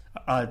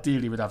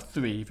 Ideally, we'd have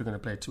 3 if you're going to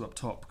play 2 up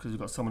top because we've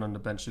got someone on the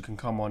bench who can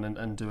come on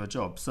and do a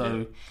job.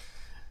 So,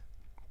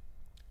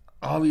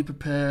 Are we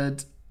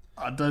prepared?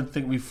 I don't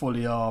think we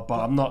fully are,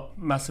 but I'm not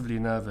massively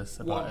nervous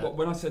about it.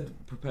 When I said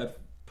prepared,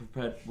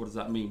 what does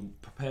that mean?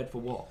 Prepared for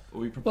what? Are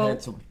we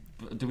prepared to?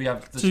 Do we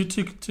have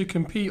to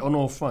compete on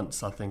all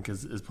fronts? I think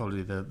is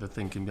probably the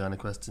thinking behind the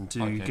question.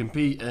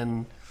 Compete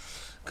in.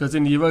 Because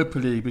in the Europa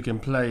League, we can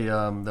play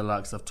the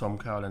likes of Tom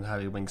Carroll and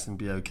Harry Winks and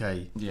be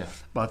okay. Yeah.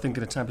 But I think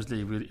in the Champions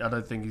League, I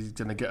don't think he's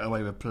going to get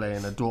away with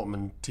playing a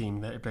Dortmund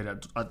team that he played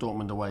at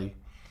Dortmund away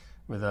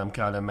with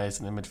Carroll and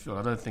Mason in midfield.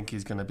 I don't think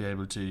he's going to be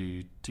able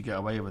to get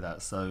away with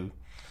that. So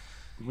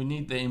we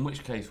need. In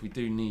which case, we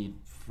do need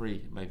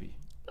 3, maybe.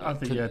 I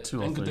think 2 or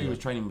 3. Enkedu was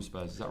training with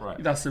Spurs. Is that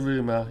right? That's a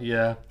rumour.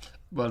 Yeah.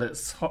 Well,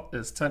 it's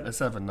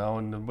 10-7 now,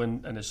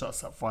 and it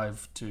shuts at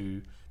 5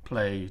 to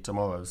play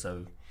tomorrow.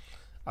 So.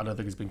 I don't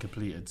think it's been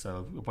completed,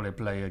 so we'll probably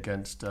play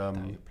against.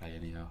 Play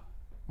anyhow.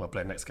 Well,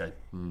 play next game.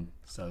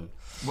 So,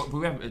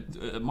 we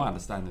have my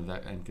understanding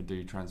that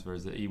Enkedu transfer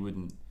is that he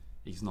wouldn't.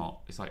 He's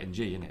not. It's like NG,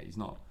 isn't it? He's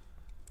not.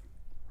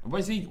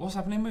 Where's he? What's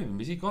happening with him?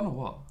 Is he gone or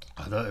what?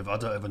 I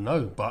don't even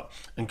know. But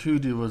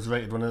Enkedu was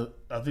rated one of.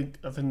 I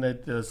think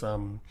there's list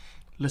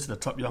of the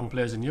top young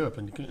players in Europe,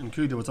 and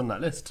Enkedu was on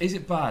that list. Is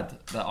it bad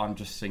that I'm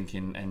just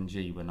thinking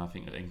NG when I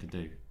think of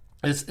Enkedu?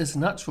 It's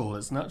natural.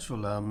 It's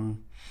natural.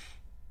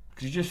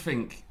 Because you just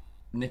think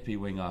nippy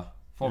winger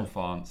from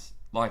France,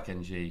 like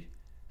NG,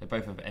 they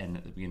both have N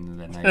at the beginning of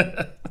their name.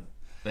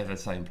 They're the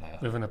same player.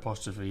 With an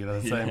apostrophe,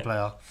 they're the same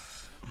player.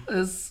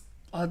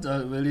 I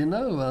don't really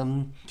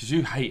know. Because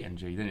you hate NG,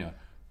 didn't you?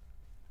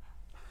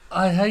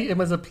 I hate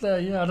him as a player,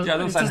 yeah. I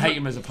don't say hate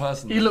him as a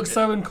person. He looks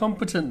so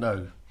incompetent,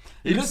 though.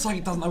 He looks like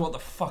he doesn't know what the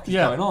fuck is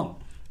going on.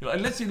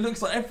 It literally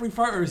looks like every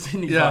photo is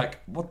in, he's like,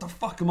 what the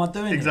fuck am I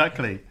doing?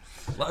 Exactly.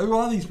 Like, who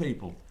are these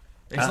people?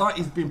 It's like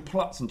he's been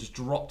plucked and just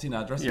dropped in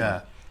our dressing room.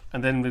 Yeah,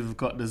 and then we've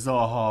got the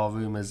Zaha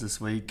rumours this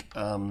week.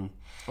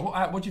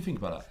 What do you think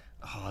about that?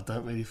 I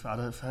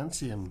don't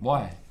fancy him.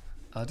 Why?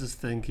 I just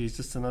think he's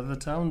just another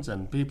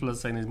Townsend. People are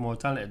saying he's more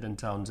talented than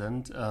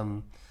Townsend.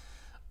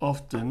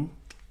 Often,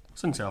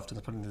 shouldn't say often,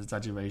 it's probably an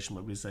exaggeration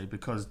what we say,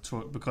 because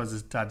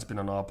his dad's been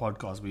on our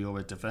podcast, we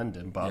always defend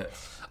him, but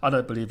I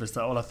don't believe it's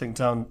that all. I think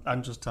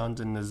Andros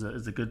Townsend is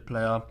a good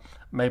player,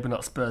 maybe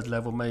not Spurs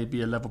level,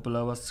 maybe a level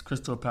below us.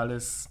 Crystal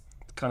Palace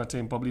kind of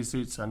team probably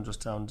suits Andros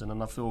Townsend,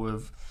 and I feel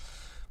with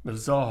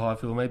Zaha, I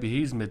feel maybe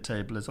he's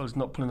mid-table as well. He's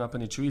not pulling up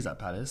any trees at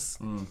Palace,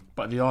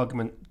 but the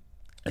argument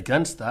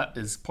against that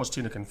is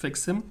Pochettino can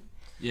fix him.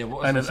 Yeah,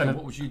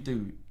 what would you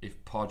do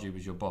if Pardew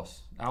was your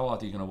boss? How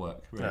hard are you going to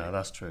work? Really? Yeah,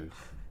 that's true.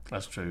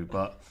 That's true,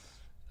 but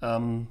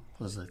what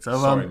is it? So,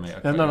 sorry,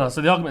 mate. No.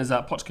 So the argument is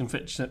that Poch can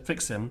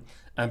fix him,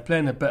 and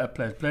playing a better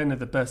player, playing with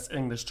the best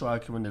English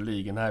striker in the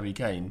league, and Harry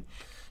Kane,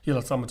 he'll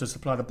have someone to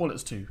supply the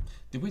bullets to.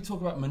 Did we talk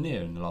about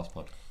Munir in the last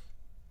pod?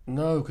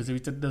 No, because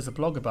there's a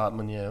blog about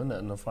Munir, isn't it,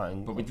 in the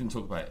fighting. But we didn't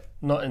talk about it.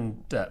 Not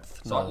in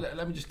depth. So no.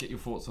 let me just get your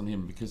thoughts on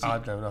him, because I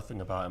know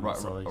nothing about him.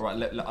 Right.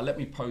 Let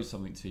me pose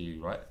something to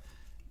you, right?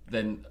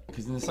 Then,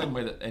 because in the same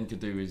way that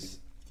Enkidu is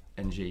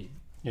NG,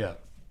 yeah,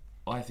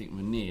 I think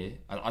Munir.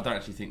 I don't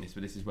actually think this,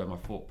 but this is where my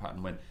thought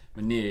pattern went.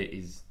 Munir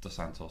is Dos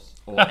Santos,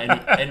 or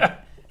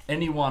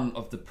any one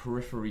of the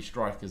periphery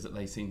strikers that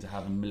they seem to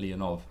have a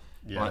million of.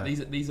 Yeah. Right?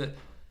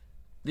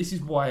 This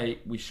is why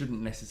we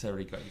shouldn't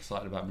necessarily get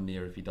excited about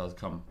Munir if he does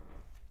come.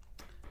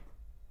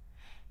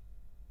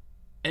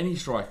 Any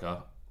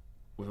striker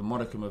with a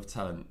modicum of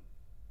talent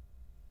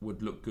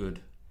would look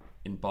good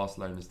in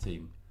Barcelona's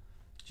team.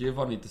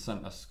 Giovanni Dos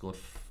Santos scored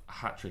a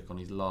hat-trick on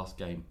his last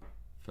game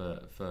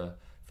for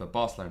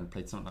Barcelona,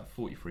 played something like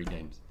 43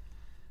 games.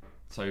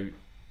 So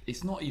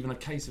it's not even a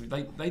case of...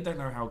 They don't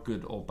know how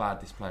good or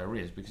bad this player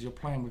is, because you're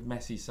playing with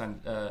Messi,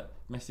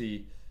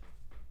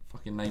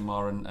 fucking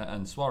Neymar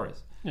and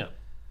Suarez. Yeah.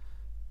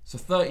 So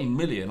 13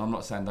 million, I'm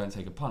not saying don't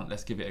take a punt,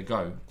 let's give it a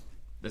go.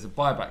 There's a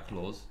buyback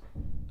clause,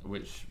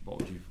 which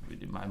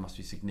it must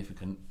be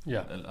significant.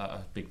 Yeah.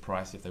 A big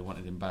price if they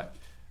wanted him back.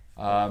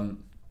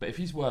 But if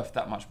he's worth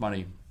that much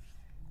money,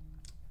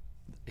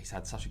 he's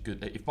had such a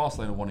good... If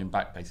Barcelona want him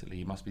back, basically,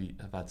 he must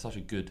have had such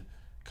a good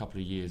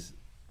couple of years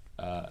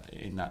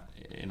in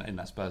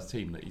that Spurs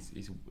team that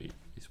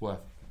it's worth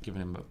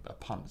giving him a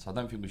punt. So I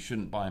don't think we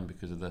shouldn't buy him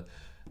because of the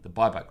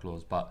buyback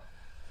clause, but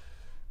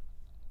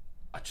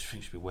I just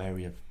think you should be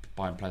wary of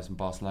buying players from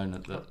Barcelona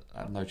that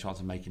have no chance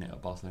of making it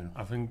at Barcelona.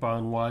 I think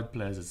buying wide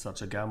players is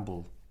such a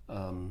gamble.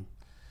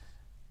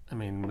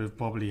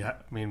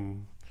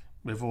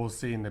 We've all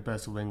seen the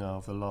best winger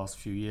of the last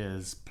few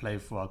years play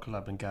for our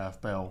club in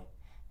Gareth Bale.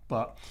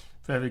 But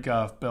for every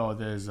Gareth Bale,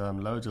 there's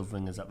loads of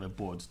wingers that we're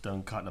bored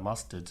don't cut the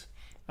mustard.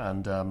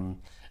 And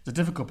it's a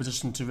difficult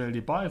position to really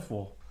buy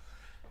for,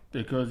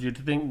 because you'd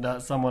think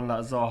that someone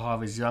like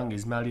Zaha is young,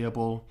 he's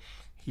malleable.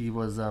 He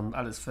was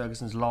Alex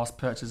Ferguson's last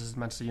purchase as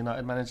Manchester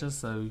United manager,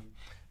 so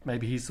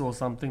maybe he saw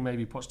something.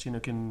 Maybe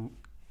Pochettino can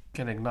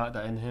ignite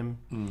that in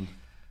him.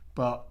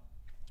 But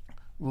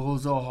will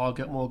Zaha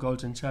get more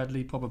goals than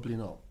Chadli? Probably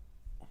not.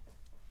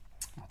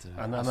 I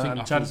don't know. I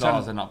think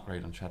Zaha's an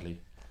upgrade on Chadli.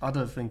 I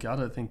don't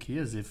think he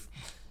is. If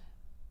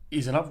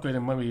he's an upgrade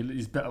and maybe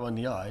he's better on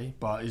the eye,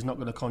 but he's not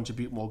going to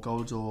contribute more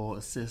goals or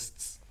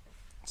assists.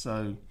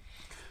 So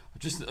I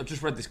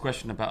just read this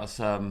question about us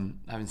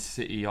having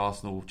City,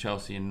 Arsenal,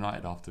 Chelsea and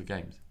United after the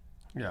games.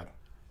 Yeah.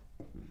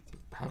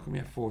 How can we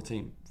have four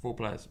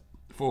players,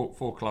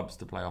 four clubs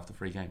to play after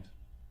 3 games?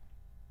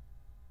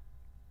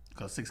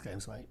 Got 6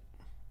 games, mate.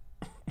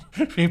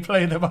 We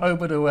play them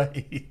home and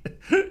away.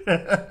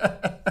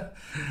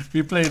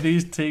 We play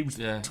these teams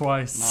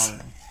twice. No.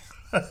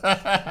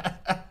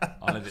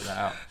 I'll edit that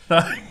out.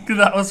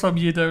 That was from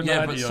You Don't Yeah,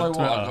 Lie but to so you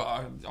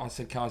what? I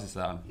said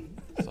Kaiserslautern.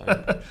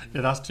 So.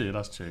 Yeah, that's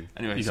true.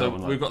 Anyway, so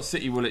we've got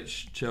City,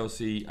 Woolwich,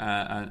 Chelsea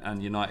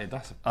and United.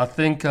 I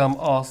think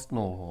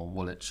Arsenal or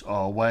Woolwich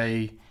are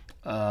away.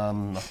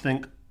 I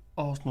think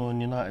Arsenal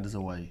and United is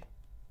away.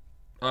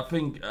 I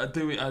think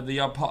the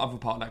other part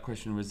of that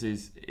question was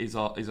is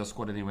our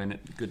squad anyway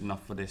good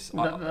enough for this?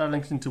 That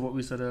links into what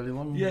we said earlier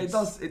on. Yeah, it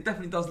does. It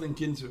definitely does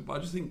link into it.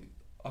 But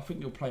I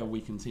think you'll play a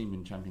weakened team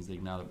in Champions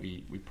League now that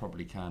we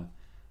probably can.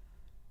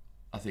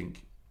 I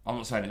think I'm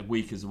not saying it's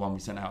weak as the one we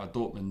sent out at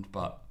Dortmund,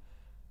 but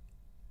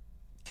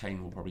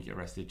Kane will probably get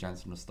rested.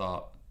 Janssen will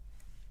start.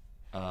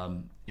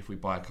 If we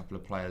buy a couple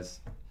of players.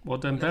 Well,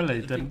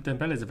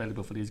 Dembele's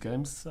available for these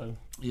games, so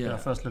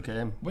first look at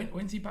him.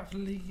 When's he back for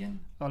the league again?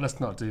 Oh, let's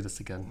not do this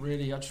again.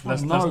 Really, I just want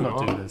to know. Let's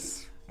not do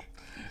this.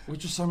 We're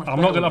just so much. I'm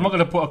not going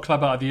to put a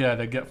club out of the air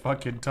and get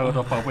fucking told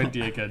off by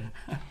Wendy again.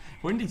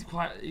 Wendy's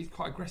quite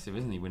aggressive,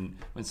 isn't he? When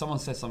someone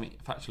says something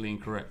factually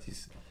incorrect,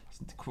 he's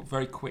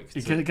very quick.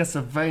 He gets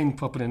a vein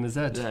popping in his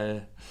head. Yeah.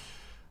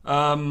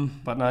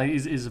 But no,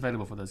 he's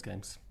available for those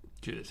games.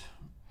 Good.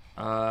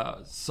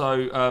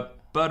 So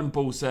Bird and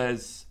Ball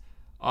says,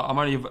 I'm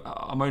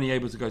only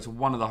able to go to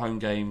one of the home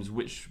games.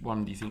 Which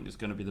one do you think is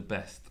going to be the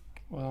best?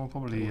 Well,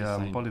 probably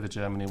the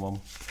Germany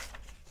one.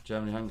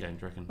 Germany home game,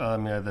 do you reckon?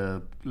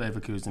 The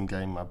Leverkusen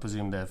game. I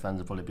presume their fans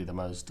will probably be the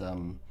most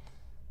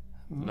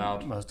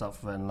loud, most up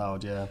for it and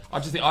loud. Yeah. I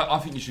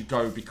think you should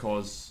go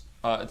because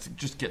to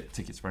just get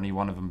tickets for any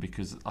one of them,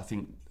 because I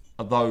think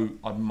although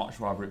I'd much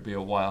rather it be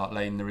at White Hart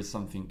Lane,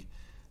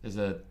 there's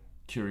a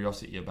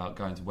curiosity about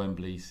going to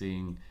Wembley,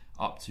 seeing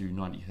up to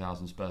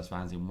 90,000 Spurs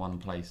fans in one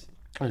place.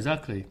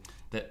 Exactly.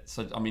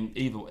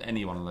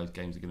 Any one of those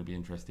games are going to be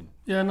interesting.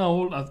 Yeah,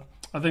 no,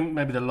 I think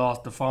maybe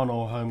the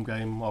final home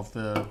game of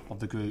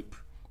the group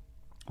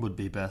would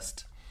be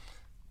best,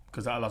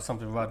 because that'll have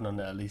something riding on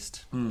it at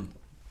least.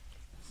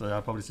 So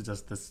I'd probably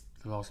suggest the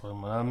last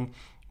one.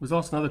 There's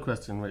also another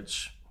question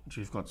which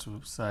we've got to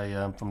say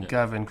from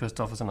Gavin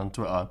Christopherson on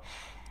Twitter.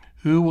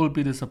 Who will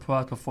be the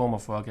surprise performer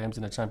for our games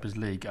in the Champions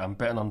League? I'm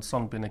betting on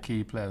Son being a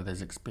key player with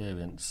his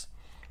experience.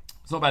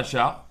 It's not a bad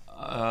shout.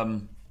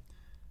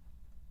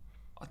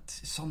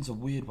 Son's a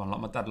weird one. Like,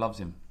 my dad loves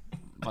him.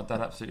 My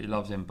dad absolutely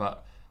loves him,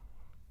 but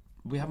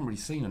we haven't really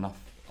seen enough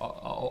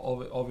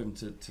of him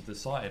to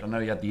decide. I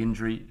know he had the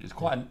injury. It's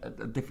quite a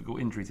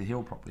difficult injury to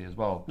heal properly as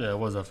well. Yeah, it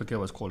was. I forget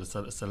what it's called.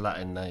 It's a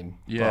Latin name.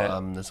 Yeah.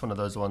 But it's one of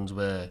those ones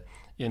where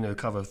you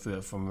recover through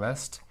it from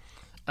rest.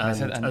 And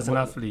as an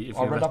athlete, if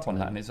I you're read up on resting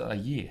that, and it's a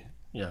year.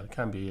 Yeah, it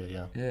can be a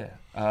year, yeah.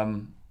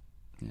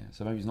 Yeah.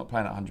 So maybe he's not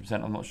playing at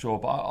 100%, I'm not sure.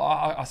 But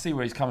I see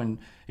where he's coming.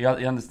 He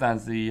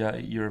understands the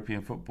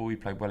European football. He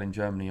played well in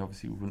Germany.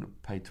 Obviously, we wouldn't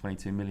have paid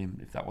 22 million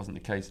if that wasn't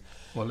the case.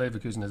 Well,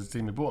 Leverkusen is the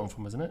team we bought him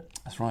from, isn't it?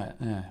 That's right,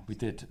 yeah, we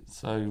did.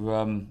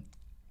 So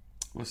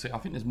we'll see. I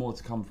think there's more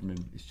to come from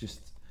him. It's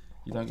just,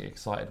 you don't get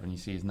excited when you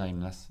see his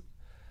name.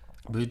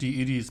 But who do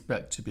you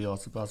expect to be our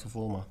surprise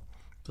performer?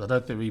 So I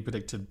don't think we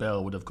predicted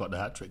Bell would have got the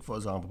hat-trick, for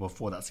example,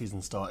 before that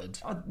season started.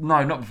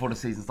 No, not before the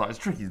season started. It's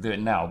tricky to do it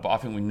now, but I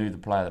think we knew the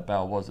player that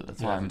Bell was at the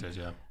time. Yeah, we did,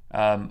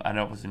 yeah. And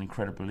it was an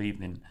incredible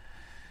evening.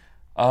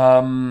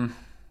 The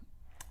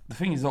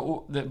thing is that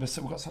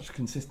we've got such a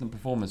consistent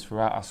performance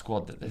throughout our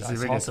squad that it's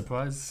really a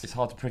surprise. It's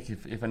hard to pick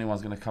if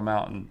anyone's going to come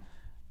out and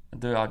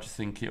do it. I just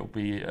think it'll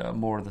be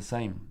more of the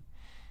same,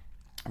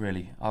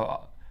 really.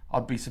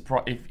 I'd be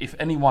surprised if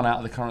anyone out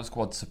of the current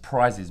squad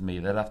surprises me.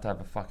 They'd have to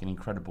have a fucking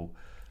incredible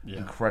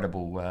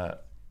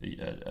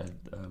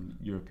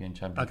European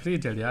champion. I could hear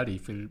Dele Alli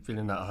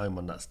feeling at home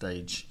on that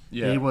stage.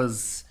 Yeah.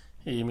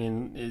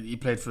 He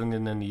played for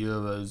England in the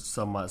Euros.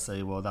 Some might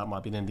say, well, that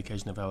might be an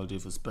indication of how he'll do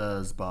for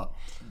Spurs, but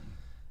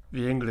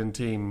the England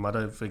team, I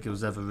don't think it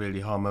was ever really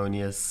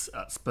harmonious.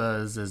 At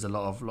Spurs, there's a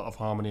lot of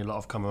harmony, a lot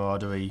of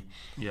camaraderie.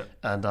 Yeah.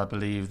 And I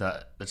believe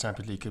that the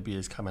Champions League could be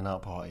his coming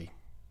out party.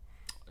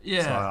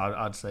 Yeah, so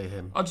I'd say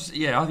him. I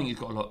think he's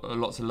got a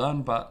lot to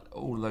learn, but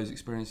all of those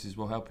experiences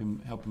will help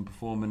him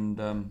perform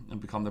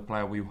and become the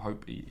player we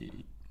hope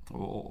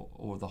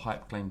or the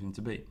hype claimed him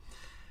to be.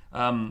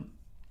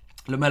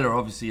 Lamela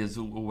obviously has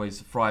always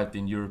thrived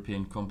in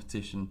European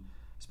competition,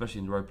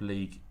 especially in the Europa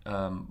League. He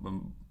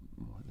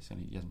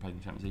hasn't played in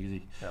the Champions League, has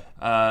he?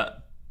 Yeah.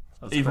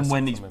 Even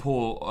when he's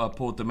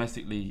poor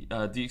domestically,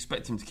 do you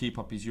expect him to keep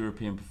up his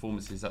European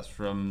performances? That's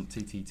from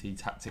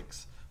TTT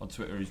Tactics on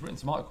Twitter. He's written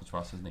some articles for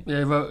us, hasn't he? Yeah,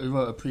 he wrote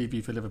a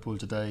preview for Liverpool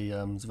today.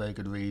 It's a very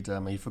good read.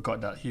 He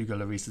forgot that Hugo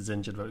Lloris is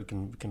injured, but we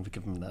can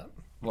forgive him that.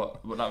 What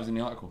that was in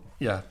the article?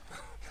 Yeah.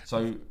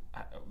 So,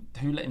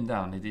 who let him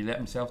down? Did he let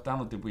himself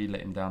down, or did we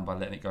let him down by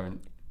letting it go?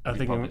 I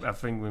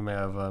think we may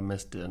have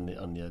missed it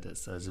on the edit.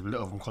 So there's a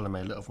little from column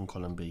A, a little from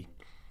column B.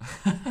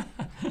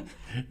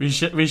 we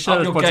show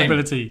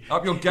responsibility.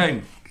 Up your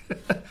game.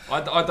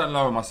 I don't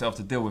lower myself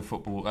to deal with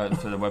football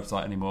for the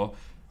website anymore.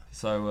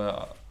 So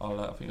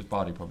I think it was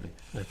Bardi probably.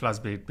 Yeah, Flav's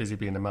busy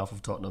being the mouth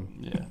of Tottenham.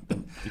 Yeah,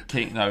 the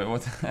king. No, it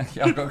was,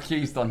 I got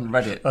accused on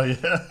Reddit. Oh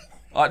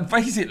yeah.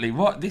 Basically,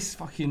 what this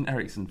fucking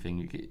Eriksen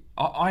thing.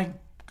 I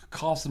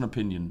cast an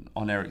opinion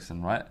on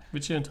Eriksen, right?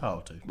 Which you're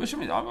entitled to. Which I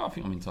think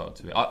I'm entitled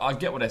to it. I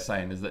get what they're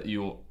saying is that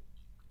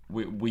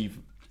we've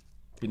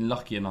been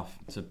lucky enough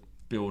to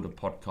build a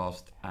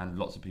podcast and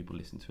lots of people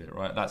listen to it,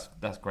 right?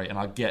 That's great, and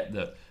I get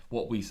that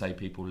what we say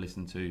people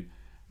listen to.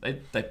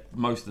 They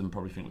most of them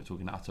probably think we're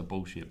talking utter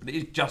bullshit, but it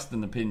is just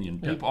an opinion.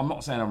 People, I'm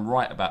not saying I'm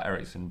right about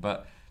Eriksen,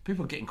 but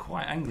people are getting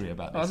quite angry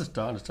about this. I just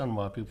don't understand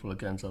why people are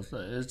against us.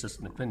 It's just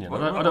an opinion.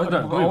 I don't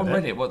agree with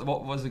Reddit,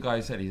 what was the guy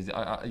who said?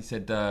 He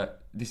said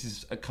this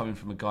is coming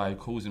from a guy who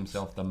calls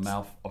himself the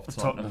mouth of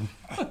Tottenham.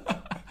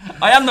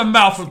 I am the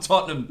mouth of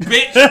Tottenham,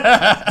 bitch.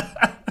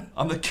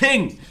 I'm the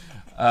king.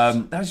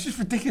 That's just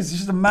ridiculous. It's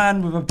just a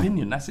man with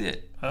opinion. That's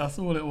it. That's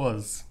all it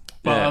was.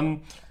 But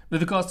with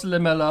regards to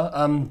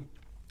Lamela,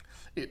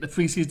 the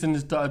pre-season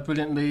has started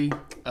brilliantly.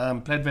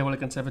 Played very well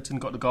against Everton.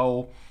 Got the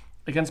goal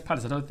against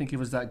Palace. I don't think he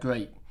was that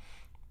great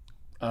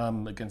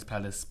against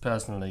Palace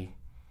personally.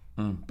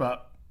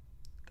 But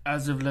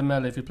as of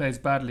Lamela, if he plays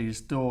badly, he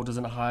still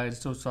doesn't hide.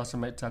 Still starts to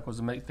make tackles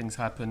and make things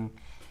happen.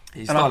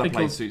 His style of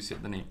play suits it,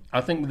 doesn't he?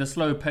 I think with the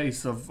slow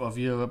pace of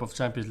Europe, of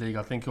Champions League,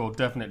 I think he'll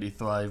definitely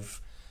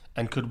thrive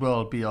and could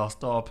well be our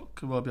star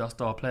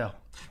player.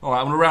 All right,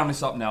 I'm going to round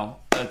this up now.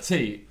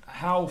 T,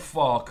 how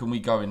far can we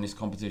go in this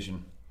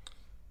competition?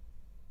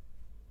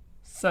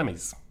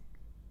 Semis.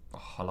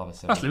 Oh, I love a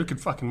semi. Actually, we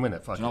could fucking win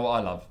it. Do you know what I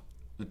love?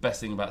 The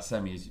best thing about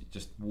semi is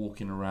just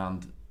walking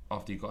around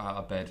after you got out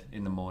of bed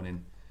in the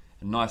morning.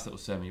 A nice little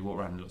semi. You walk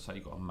around and it looks like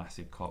you've got a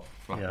massive cock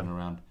flapping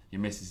around.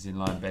 Your missus is in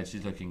line bed.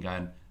 She's looking,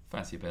 going,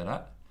 fancy a bit of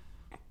that.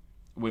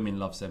 Women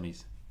love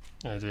semis.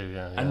 I do,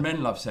 yeah. And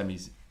men love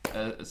semis.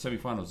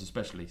 Semi-finals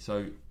especially.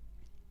 So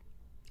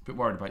A bit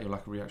worried about your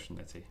lack of reaction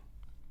there, T.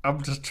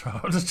 I'm just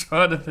trying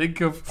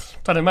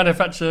to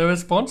manufacture a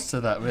response to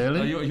that,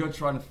 really. No, you're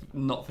trying to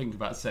not think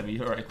about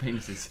semi-erotic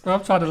penises. Well,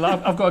 I've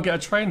got to get a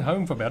train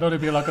home for me. I don't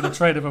want to be like on a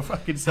train of a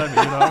fucking semi,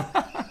 you know.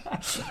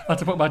 I had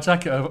to put my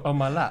jacket on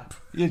my lap.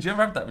 Yeah, do you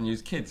ever have that when you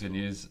was kids, when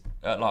you was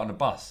like on a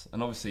bus?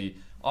 And obviously,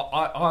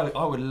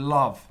 I would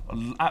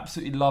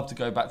absolutely love to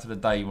go back to the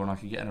day when I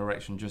could get an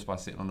erection just by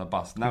sitting on a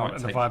bus. Now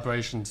the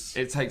vibrations.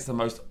 It takes the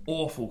most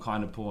awful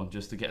kind of porn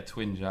just to get a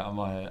twinge out of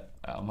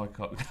my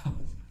cock.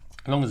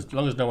 As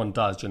long as no one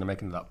dies during the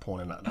making of that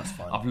porn, and that's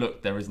fine. I've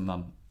looked, there is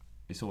none.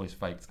 It's always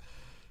faked.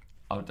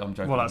 I'm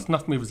joking. Well,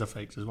 snuff movies are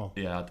faked as well.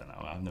 Yeah, I don't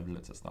know. I've never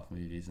looked at snuff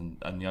movies, and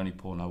the only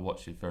porn I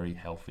watch is very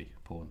healthy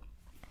porn.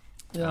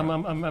 Yeah,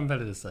 I'm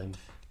very the same.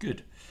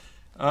 Good.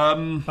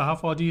 But how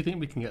far do you think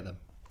we can get them?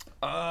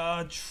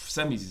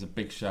 Semis is a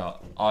big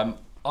shout. I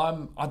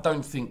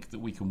don't think that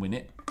we can win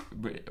it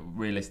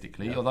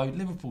realistically. Yeah. Although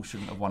Liverpool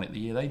shouldn't have won it the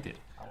year they did.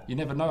 You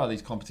never know how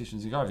these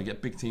competitions go. They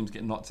get big teams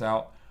getting knocked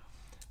out.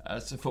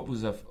 So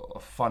football's a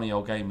funny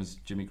old game, as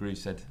Jimmy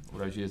Greaves said all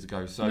those years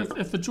ago. So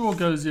if the draw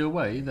goes your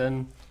way,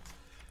 then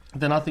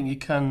I think you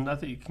can. I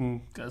think you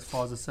can get as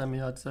far as a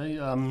semi. I'd say.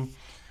 What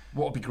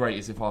would be great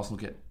is if Arsenal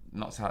get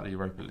knocked out of the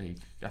Europa League.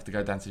 You have to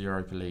go down to the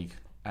Europa League,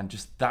 and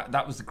just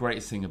that was the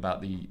greatest thing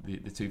about the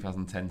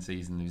 2010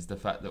 season, is the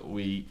fact that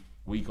we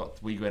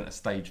went a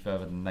stage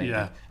further than they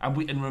did.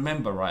 And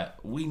remember, right,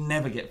 we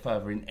never get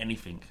further in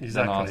anything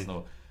than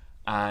Arsenal.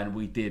 And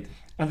we did.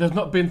 And they've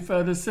not been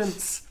further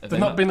since. They've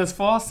not been as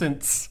far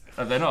since.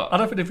 Have they not? I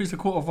don't think they've reached a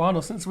quarter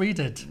final since we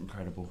did.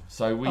 Incredible.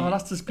 So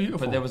that's just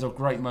beautiful. But there was a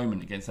great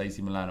moment against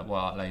AC Milan at White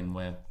Hart Lane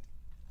where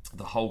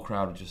the whole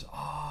crowd were just,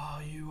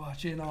 you are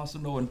cheering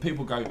Arsenal. And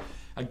people go,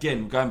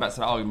 again, going back to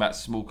that argument about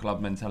small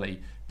club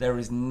mentality, there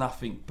is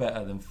nothing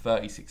better than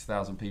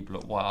 36,000 people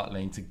at White Hart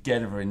Lane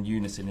together in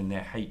unison in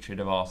their hatred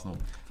of Arsenal.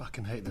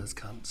 Fucking hate those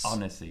cunts.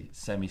 Honestly,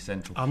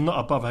 semi-central. I'm not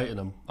above hating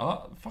them.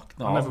 Fuck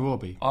no. I never will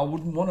be. I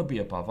wouldn't want to be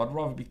above. I'd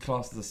rather be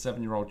classed as a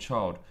 7-year-old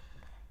child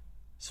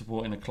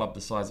supporting a club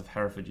the size of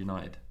Hereford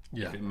United.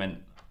 Yeah. If it meant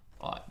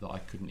that I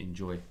couldn't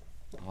enjoy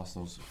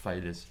Arsenal's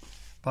failures.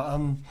 But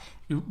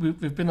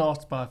we've been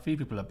asked by a few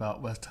people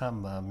about West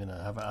Ham.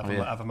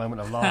 Have a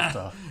moment of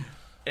laughter.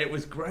 It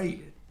was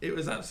great. It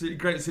was absolutely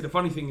great. See, the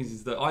funny thing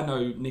is that I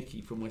know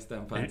Nicky from West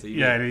Ham Fan TV.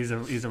 Yeah, he's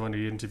the one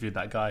who interviewed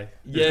that guy.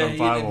 Yeah, he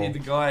interviewed the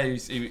guy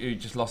who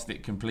just lost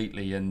it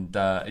completely, and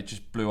it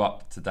just blew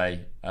up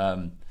today.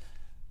 And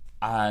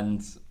I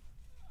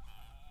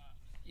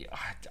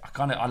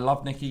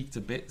love Nicky to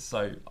bits,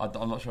 so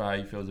I'm not sure how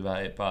he feels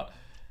about it, but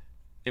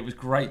it was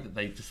great that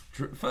they just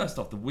first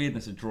off the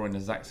weirdness of drawing the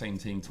exact same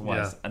team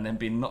twice, and then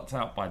being knocked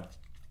out by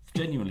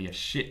genuinely a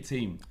shit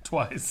team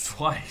twice.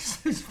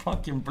 It's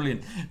fucking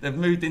brilliant. They've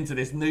moved into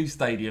this new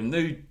stadium,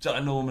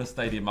 enormous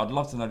stadium. I'd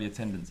love to know the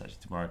attendance actually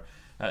tomorrow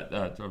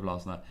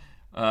last night.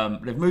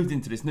 They've moved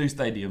into this new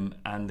stadium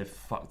and they've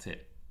fucked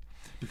it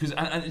because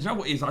and you know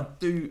what it is, I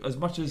do, as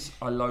much as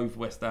I loathe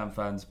West Ham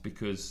fans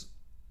because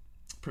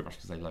pretty much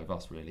because they loathe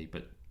us really,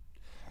 but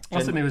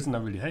that's the only reason I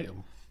really hate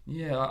them.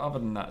 Yeah, other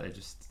than that, they're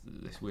just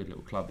this weird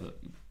little club that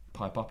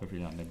pipe up every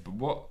now and then. But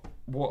what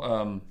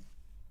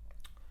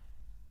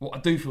I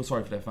do feel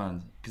sorry for their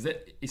fans, because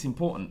it's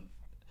important.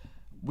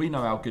 We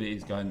know how good it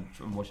is going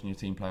and watching your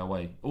team play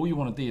away. All you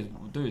want to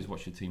do is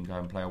watch your team go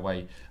and play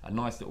away. A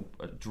nice little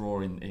draw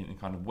in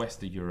kind of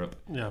west of Europe.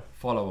 Yeah.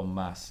 Follow en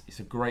masse. It's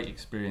a great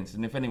experience.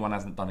 And if anyone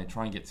hasn't done it,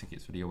 try and get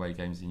tickets for the away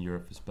games in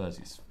Europe for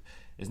Spurs.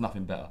 It's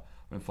nothing better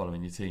when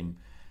following your team.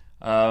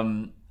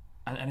 And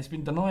it's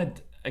been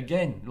denied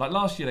again. Like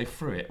last year they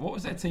threw it. What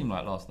was their team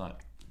like last night?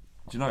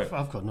 Do you know?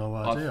 I've got no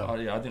idea.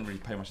 I didn't really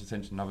pay much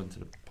attention other than to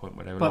the point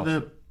where they were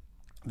lost.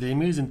 The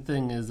amusing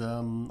thing is,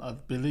 I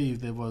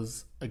believe there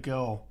was a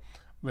girl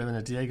wearing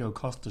a Diego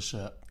Costa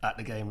shirt at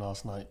the game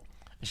last night.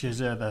 She was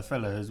there with their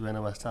fellow who's wearing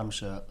a West Ham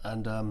shirt,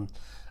 and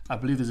I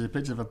believe there's a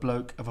picture of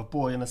a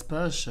boy in a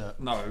Spurs shirt.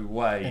 No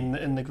way.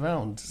 In the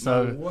ground.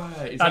 So no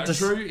way.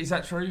 True? Is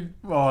that true?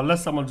 Well,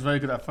 unless someone's very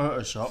good at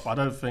Photoshop, I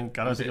don't think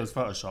it was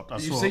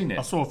Photoshopped. You've seen it?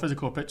 I saw a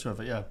physical picture of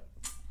it. Yeah.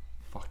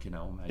 Fucking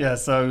hell, mate. Yeah.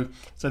 So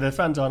their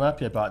fans aren't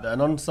happy about that.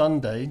 And on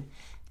Sunday,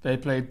 they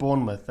played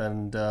Bournemouth,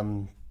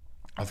 and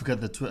I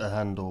forget the Twitter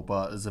handle,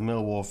 but there's a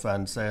Millwall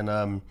fan saying,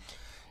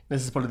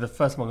 this is probably the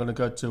first time I'm going to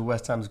go to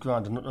West Ham's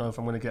ground and not know if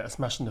I'm going to get a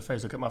smash in the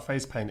face or get my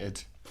face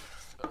painted.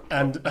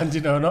 And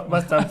not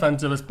West Ham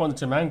fans are responding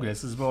to him angry. It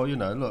says, well,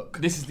 look,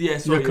 this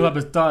is your club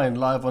is dying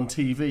live on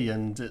TV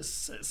and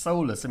it's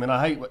soulless. I mean,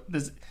 I hate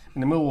the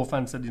Millwall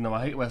fan said,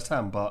 I hate West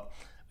Ham, but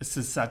it's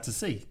just sad to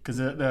see because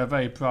they're a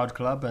very proud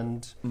club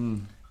and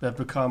they've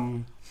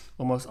become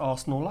almost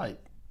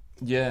Arsenal-like.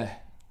 Yeah,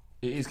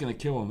 it is going to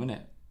kill them, isn't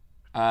it?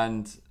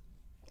 And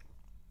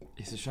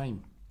it's a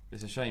shame.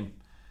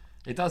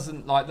 It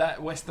doesn't, like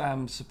that West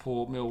Ham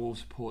support, Millwall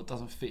support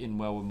doesn't fit in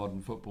well with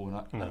modern football.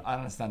 And I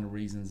understand the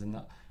reasons, and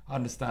I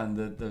understand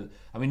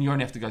I mean, you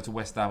only have to go to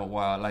West Ham at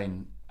White Hart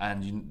Lane,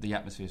 and the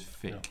atmosphere is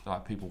thick. Yeah.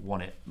 Like people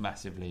want it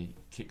massively.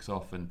 Kicks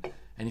off, and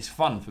it's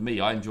fun for me.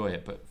 I enjoy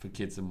it, but for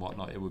kids and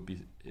whatnot, it would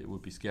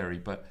be scary.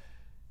 But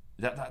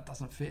that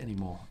doesn't fit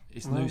anymore.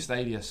 It's new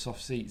stadia,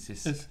 soft seats.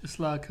 It's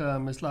like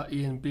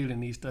Ian Beale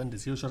in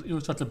EastEnders. He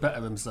was trying to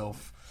better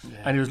himself,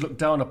 and he was looked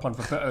down upon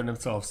for bettering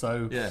himself.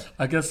 So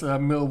I guess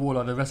Millwall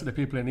are the rest of the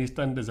people in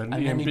EastEnders, and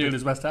Ian Beale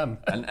is West Ham.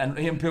 And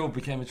Ian Beale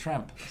became a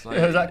tramp. So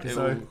exactly. It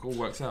all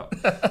works out.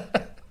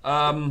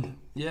 I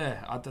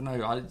don't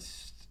know.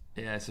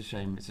 It's a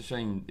shame. It's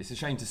a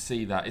shame to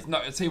see that. It's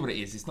not. I'll tell you what it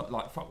is. It's not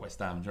like fuck West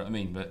Ham. Do you know what I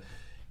mean? But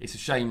it's a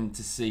shame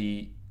to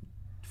see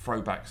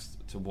throwbacks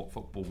to what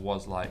football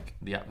was like,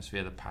 the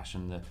atmosphere, the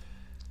passion,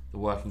 the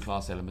working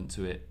class element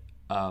to it.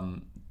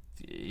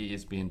 It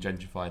is being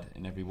gentrified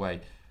in every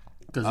way.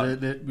 Because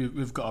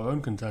we've got our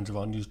own concerns of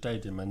our new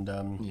stadium, and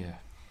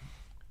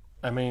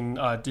I mean,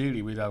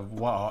 ideally we'd have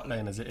White Hart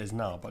Lane as it is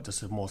now, but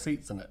just with more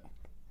seats in it.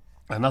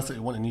 And that's what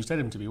we want a new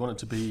stadium to be. We want it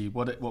to be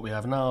what we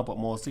have now, but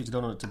more seats. We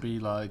don't want it to be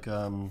like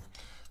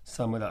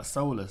somewhere that's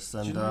soulless.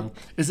 And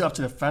is it up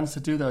to the fans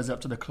to do that, or is it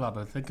up to the club?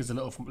 I think it's a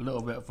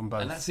little bit from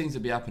both. And that seems to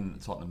be happening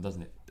at Tottenham,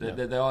 doesn't it?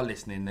 They are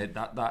listening.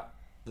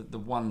 The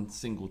one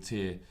single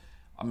tier.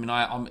 I mean,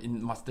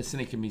 the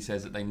cynic in me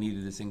says that they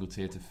needed a single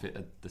tier to fit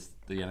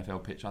the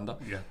NFL pitch under.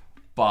 Yeah.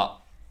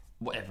 But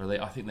whatever,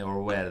 I think they were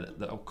aware that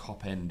the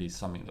Kop end is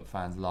something that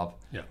fans love.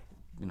 Yeah.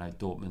 You know,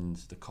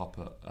 Dortmund's the Kop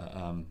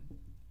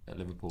at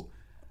Liverpool.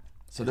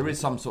 So there is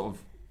some sort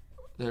of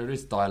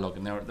dialogue,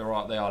 and they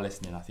are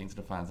listening, I think, to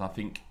the fans. And I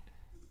think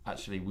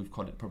actually we've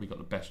probably got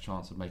the best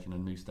chance of making a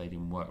new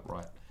stadium work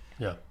right.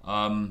 Yeah.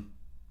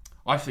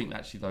 I think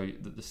actually though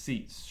that the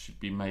seats should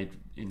be made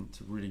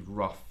into really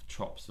rough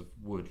chops of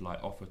wood,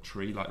 like off a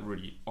tree, like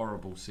really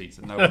horrible seats,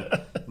 and no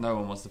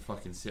one wants to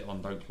fucking sit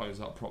on. Don't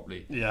close up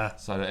properly. Yeah.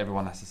 So that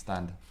everyone has to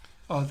stand.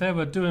 Oh, they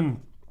were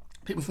doing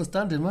people for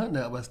standing, weren't they,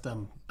 at West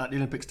Ham at the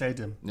Olympic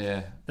Stadium?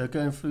 Yeah. They're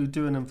going through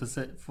doing them for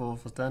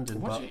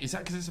standing. Is that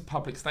because it's a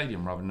public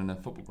stadium rather than a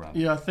football ground?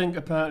 Yeah, I think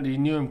apparently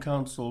Newham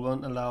Council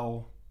won't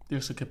allow the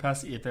extra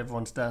capacity if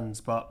everyone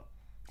stands, but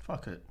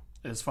fuck it.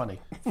 It's funny.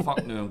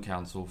 Fuck Newham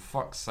Council.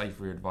 Fuck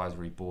Safety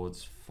Advisory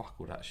Boards. Fuck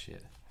all that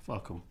shit.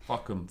 Fuck them.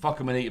 Fuck them. Fuck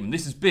them and eat them.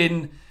 This has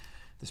been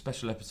the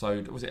special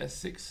episode. Was it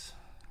S6?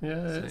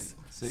 Yeah,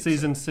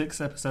 Season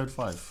 6, Episode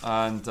 5.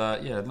 And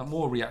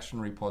more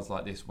reactionary pods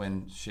like this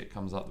when shit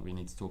comes up that we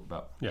need to talk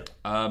about. Yeah.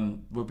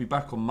 We'll be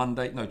back on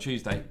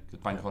Tuesday,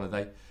 because bank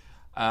holiday.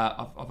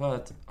 I've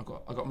heard, I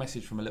got a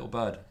message from a little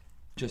bird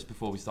just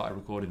before we started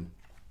recording.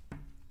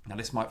 Now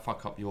this might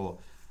fuck up your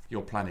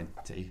planning,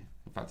 T.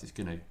 In fact, it's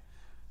gonna.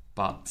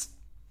 But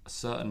a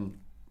certain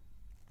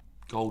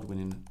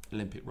gold-winning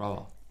Olympic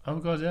rower. Oh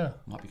god, yeah.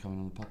 Might be coming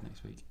on the pod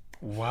next week.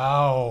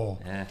 Wow.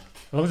 Yeah.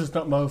 As long as it's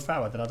not Mo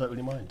Farah, then I don't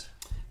really mind.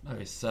 No,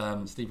 it's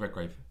Steve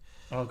Redgrave.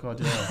 Oh god,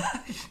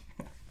 yeah.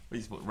 We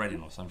just put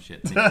Reading or some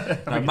shit. No,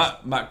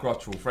 Matt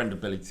Grottrell, friend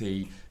of Billy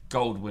T,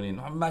 gold-winning.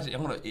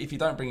 Imagine if you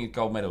don't bring his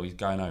gold medal, he's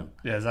going home.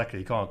 Yeah, exactly.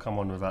 You can't come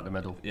on without the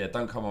medal. Yeah,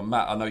 don't come on,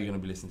 Matt. I know you're going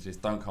to be listening to this.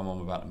 Don't come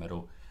on without the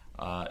medal.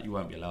 You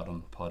won't be allowed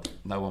on the pod.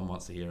 No one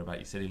wants to hear about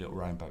your silly little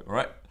rainbow. All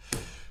right,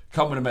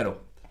 come with a medal.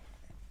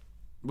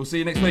 We'll see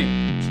you next week.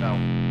 Ciao.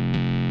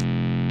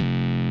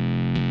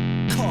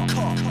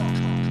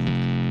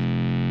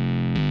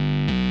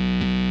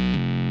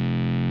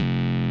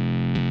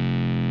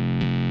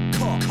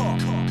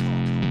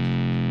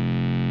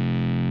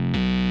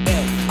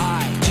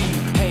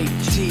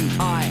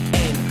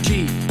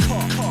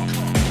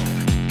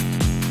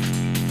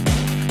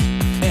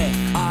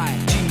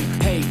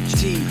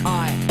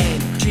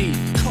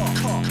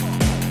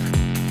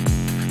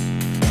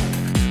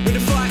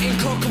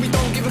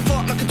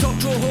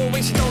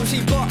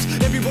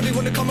 Everybody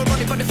wanna come and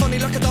run it, but they're funny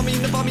like a dummy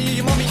in the bummy of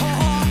your mummy.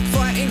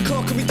 Fighting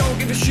cock and we don't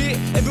give a shit.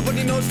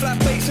 Everybody knows flat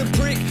bait's a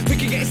prick. We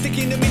can get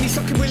sticky in the mini,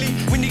 sucking willy.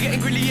 When you're getting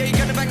grilly, yeah, you're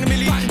gonna bang the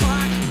milli. Bang,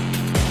 bang.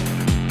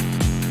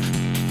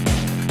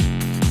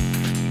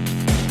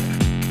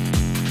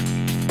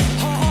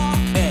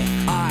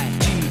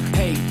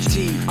 F-I-G-H-T-I-N-G.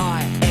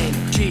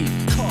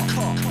 Cock.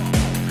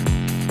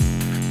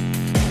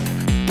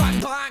 Bang,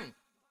 bang.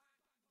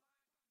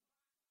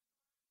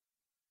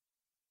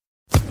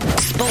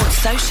 Sports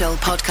Social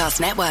Podcast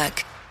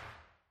Network.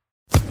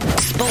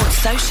 Sports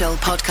Social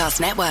Podcast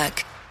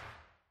Network.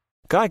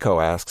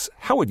 Geico asks,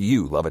 how would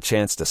you love a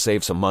chance to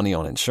save some money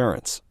on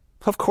insurance?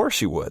 Of course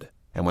you would.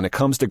 And when it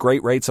comes to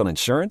great rates on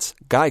insurance,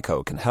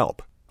 Geico can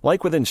help.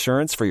 Like with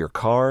insurance for your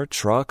car,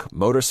 truck,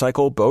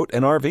 motorcycle, boat,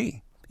 and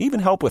RV. Even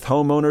help with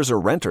homeowners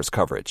or renters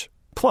coverage.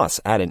 Plus,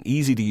 add an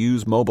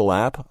easy-to-use mobile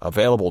app,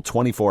 available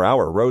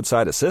 24-hour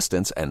roadside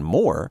assistance, and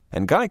more,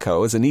 and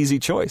Geico is an easy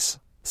choice.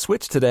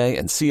 Switch today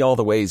and see all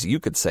the ways you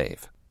could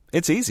save.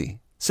 It's easy.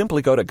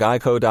 Simply go to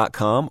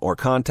geico.com or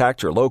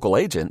contact your local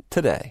agent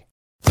today.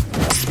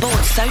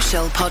 Sports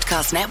Social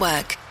Podcast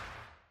Network.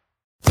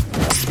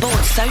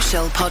 Sports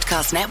Social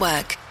Podcast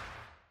Network.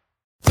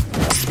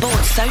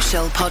 Sports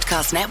Social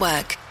Podcast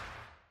Network.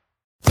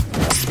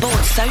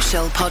 Sports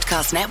Social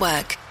Podcast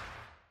Network.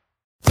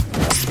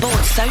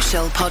 Sports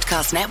Social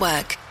Podcast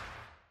Network.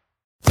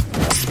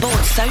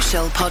 Sports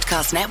Social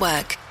Podcast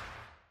Network.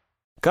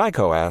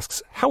 Geico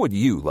asks, how would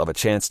you love a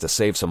chance to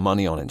save some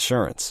money on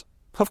insurance?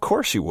 Of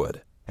course you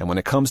would. And when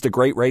it comes to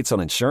great rates on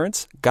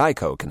insurance,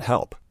 Geico can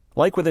help.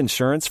 Like with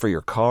insurance for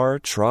your car,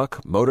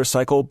 truck,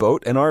 motorcycle,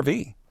 boat, and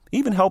RV.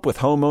 Even help with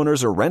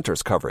homeowners or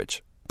renters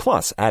coverage.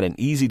 Plus, add an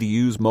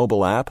easy-to-use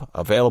mobile app,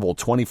 available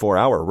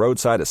 24-hour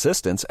roadside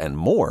assistance, and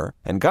more,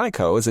 and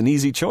Geico is an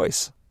easy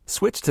choice.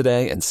 Switch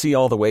today and see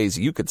all the ways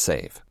you could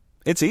save.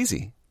 It's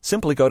easy.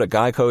 Simply go to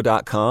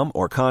geico.com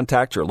or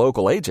contact your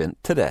local agent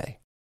today.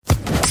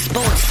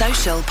 Sports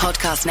Social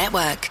Podcast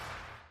Network.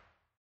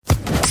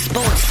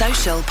 Sports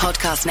Social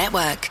Podcast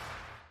Network.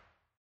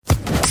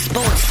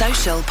 Sports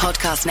Social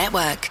Podcast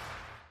Network.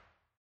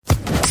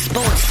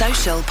 Sports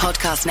Social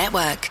Podcast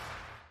Network.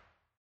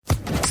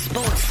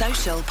 Sports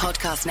Social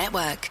Podcast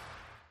Network.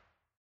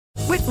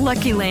 With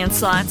Lucky Land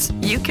Slots,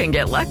 you can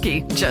get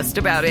lucky just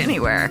about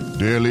anywhere.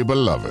 Dearly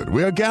beloved,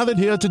 we are gathered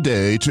here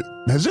today to...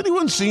 Has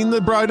anyone seen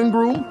the bride and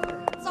groom?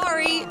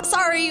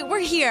 Sorry, we're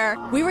here.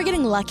 We were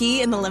getting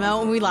lucky in the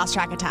limo and we lost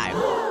track of time.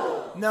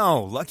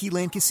 No, Lucky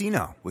Land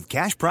Casino, with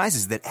cash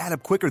prizes that add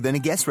up quicker than a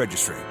guest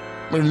registry.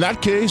 In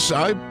that case,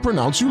 I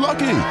pronounce you lucky.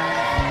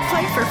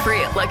 Play for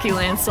free at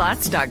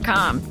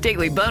LuckyLandSlots.com.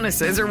 Daily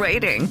bonuses are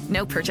waiting.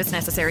 No purchase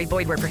necessary.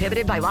 Void where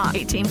prohibited by law.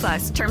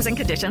 18+. Terms and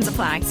conditions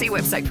apply. See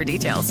website for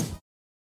details.